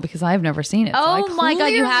problem because I have never seen it. Oh my God,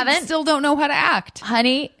 you haven't? Still don't know how to act.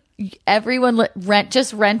 Honey, everyone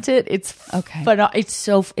just rent it. It's okay. It's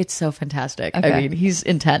so fantastic. Okay. I mean, he's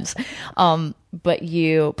intense. But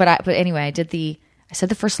anyway, I said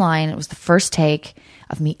the first line. It was the first take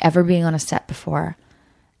of me ever being on a set before.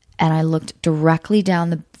 And I looked directly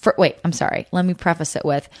down wait, I'm sorry. Let me preface it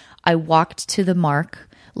with, I walked to the mark,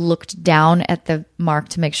 looked down at the mark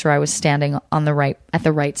to make sure I was standing at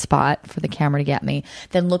the right spot for the camera to get me,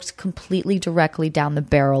 then looked completely directly down the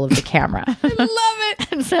barrel of the camera. I love it.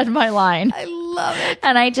 And said my line. I love it.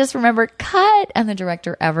 And I just remember cut, and the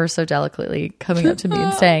director ever so delicately coming up to me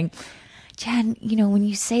and saying, "Jen, when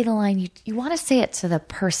you say the line, you want to say it to the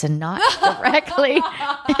person, not directly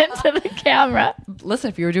into the camera." Listen,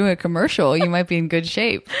 if you were doing a commercial, you might be in good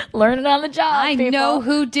shape. Learn it on the job. I know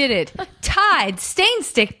who did it. Tide Stain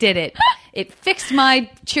Stick did it. It fixed my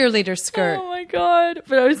cheerleader skirt. Oh my God.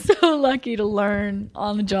 But I was so lucky to learn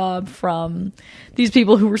on the job from these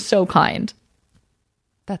people who were so kind.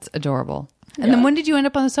 That's adorable. And then when did you end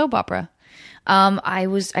up on the soap opera? I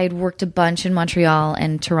had worked a bunch in Montreal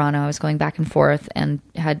and Toronto. I was going back and forth and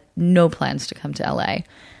had no plans to come to LA.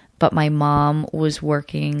 But my mom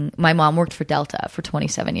worked for Delta for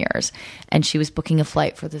 27 years, and she was booking a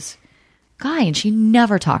flight for this guy, and she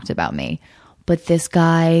never talked about me. But this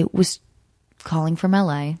guy was calling from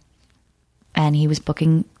LA, and he was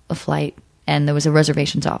booking a flight, and there was a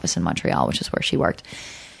reservations office in Montreal, which is where she worked.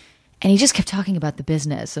 And he just kept talking about the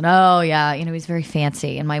business. And, he's very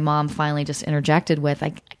fancy. And my mom finally just interjected with, I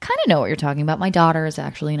kind of know what you're talking about. My daughter is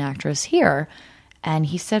actually an actress here. And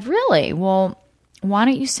he said, "Really? Well, why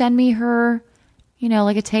don't you send me her,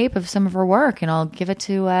 like a tape of some of her work, and I'll give it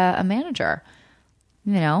to a manager."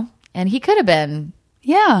 And he could have been,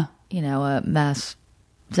 a mess.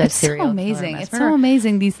 It's so amazing. It's so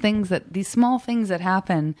amazing, these small things that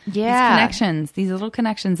happen. Yeah. These little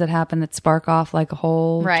connections that happen that spark off like a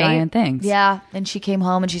whole giant thing. Yeah. And she came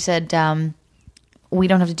home and she said, "We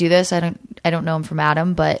don't have to do this. I don't know him from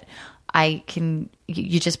Adam, but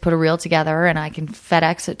you just put a reel together and I can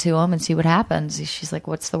FedEx it to him and see what happens." She's like,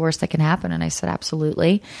 "What's the worst that can happen?" And I said,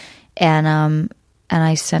 "Absolutely." And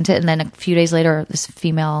I sent it. And then a few days later, this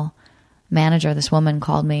female manager, this woman,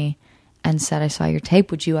 called me and said, "I saw your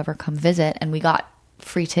tape. Would you ever come visit?" And we got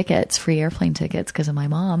free airplane tickets because of my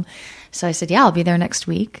mom. So I said, "Yeah, I'll be there next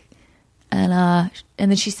week." And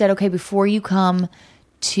then she said, "Okay, before you come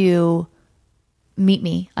to meet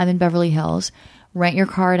me, I'm in Beverly Hills. Rent your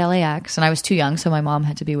car at LAX." And I was too young, so my mom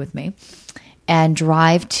had to be with me. "And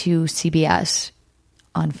drive to CBS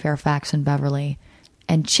on Fairfax and Beverly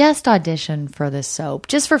and just audition for this soap.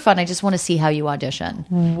 Just for fun. I just want to see how you audition."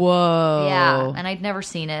 Whoa. Yeah. And I'd never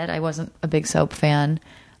seen it. I wasn't a big soap fan.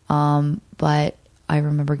 But I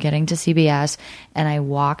remember getting to CBS and I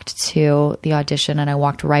walked to the audition and I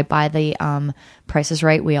walked right by the Price is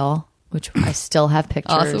Right wheel, which I still have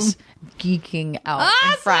pictures. Awesome. Geeking out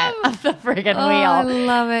in front of the friggin' wheel. I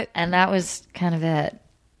love it. And that was kind of it.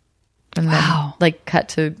 And then, cut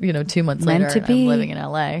to, 2 months later, to be. I'm living in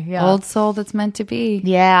LA. Yeah. Old soul that's meant to be.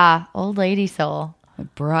 Yeah. Old lady soul. I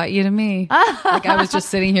brought you to me. Like I was just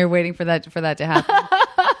sitting here waiting for that to happen.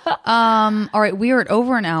 All right. We are at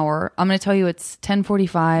over an hour. I'm going to tell you it's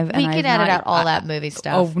 10:45. We can edit out all that movie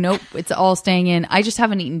stuff. Oh, nope. It's all staying in. I just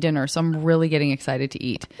haven't eaten dinner, so I'm really getting excited to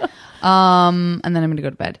eat. And then I'm going to go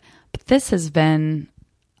to bed. But this has been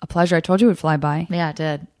a pleasure. I told you it would fly by. Yeah, it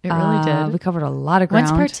did. It really did. We covered a lot of ground.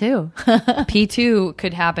 When's part 2? P2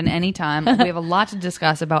 could happen anytime. We have a lot to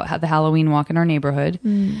discuss about the Halloween walk in our neighborhood.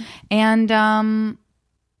 And I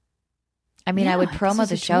would promo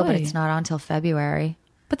the show, but joy. it's not on till February.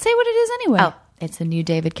 But say what it is anyway. Oh, it's a new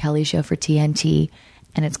David Kelly show for TNT,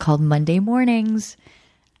 and it's called Monday Mornings,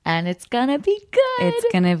 and it's gonna be good. It's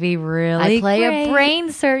gonna be really I play great. a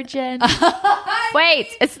brain surgeon. Wait,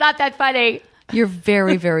 it's not that funny. You're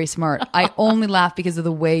very, very smart. I only laugh because of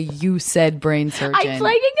the way you said brain surgeon. I'm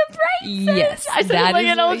playing a brain surgeon. Yes, I said that like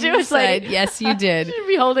is an old what you Jewish said. lady. Yes, you did. She'd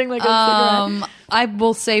be holding like a cigarette. I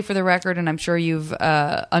will say for the record, and I'm sure you've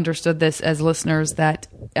understood this as listeners, that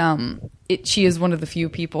she is one of the few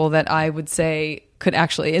people that I would say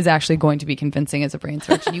is actually going to be convincing as a brain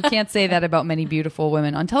surgeon. You can't say that about many beautiful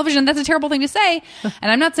women on television. That's a terrible thing to say.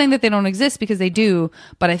 And I'm not saying that they don't exist, because they do.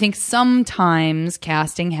 But I think sometimes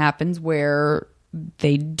casting happens where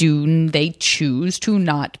they choose to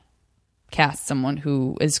not cast someone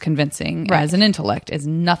who is convincing as an intellect. It has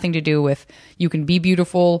nothing to do with, you can be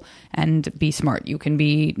beautiful and be smart. You can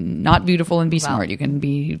be not beautiful and be smart. You can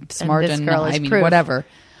be smart this and girl not, is proof. whatever.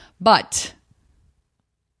 But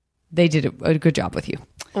they did a good job with you.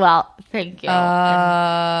 Well, thank you.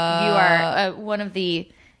 And you are one of the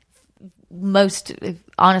most,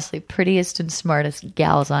 honestly, prettiest and smartest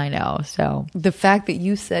gals I know. So The fact that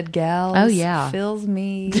you said gals fills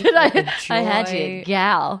me with I joy. had you,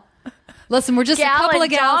 gal. Listen, we're just a Gal couple and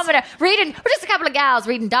of gals. Domino. We're just a couple of gals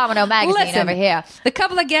reading Domino magazine Listen, over here. the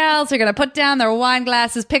couple of gals are going to put down their wine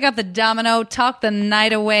glasses, pick up the domino, talk the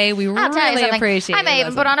night away. We I'll tell you really something. appreciate it. I may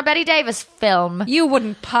even put on a Betty Davis film. You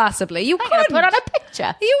wouldn't possibly. You I'm going to couldn't. put on a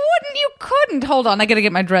picture. You wouldn't. You couldn't. Hold on. I got to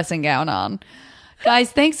get my dressing gown on.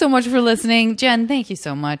 Guys, thanks so much for listening. Jen, thank you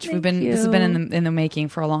so much. This has been in the making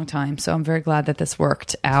for a long time, so I'm very glad that this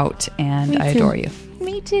worked out, and I adore you.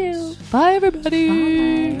 Me too. Bye,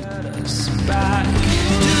 everybody.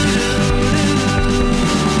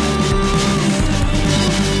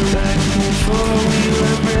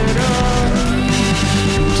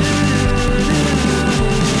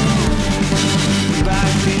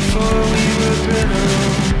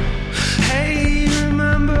 Hey,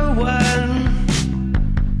 remember when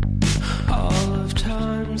all of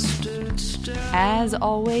time stood still? As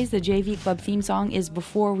always, the JV Club theme song is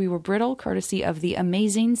Before We Were Brittle, courtesy of the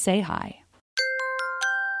amazing Say Hi.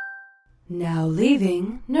 Now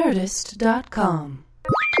leaving Nerdist.com.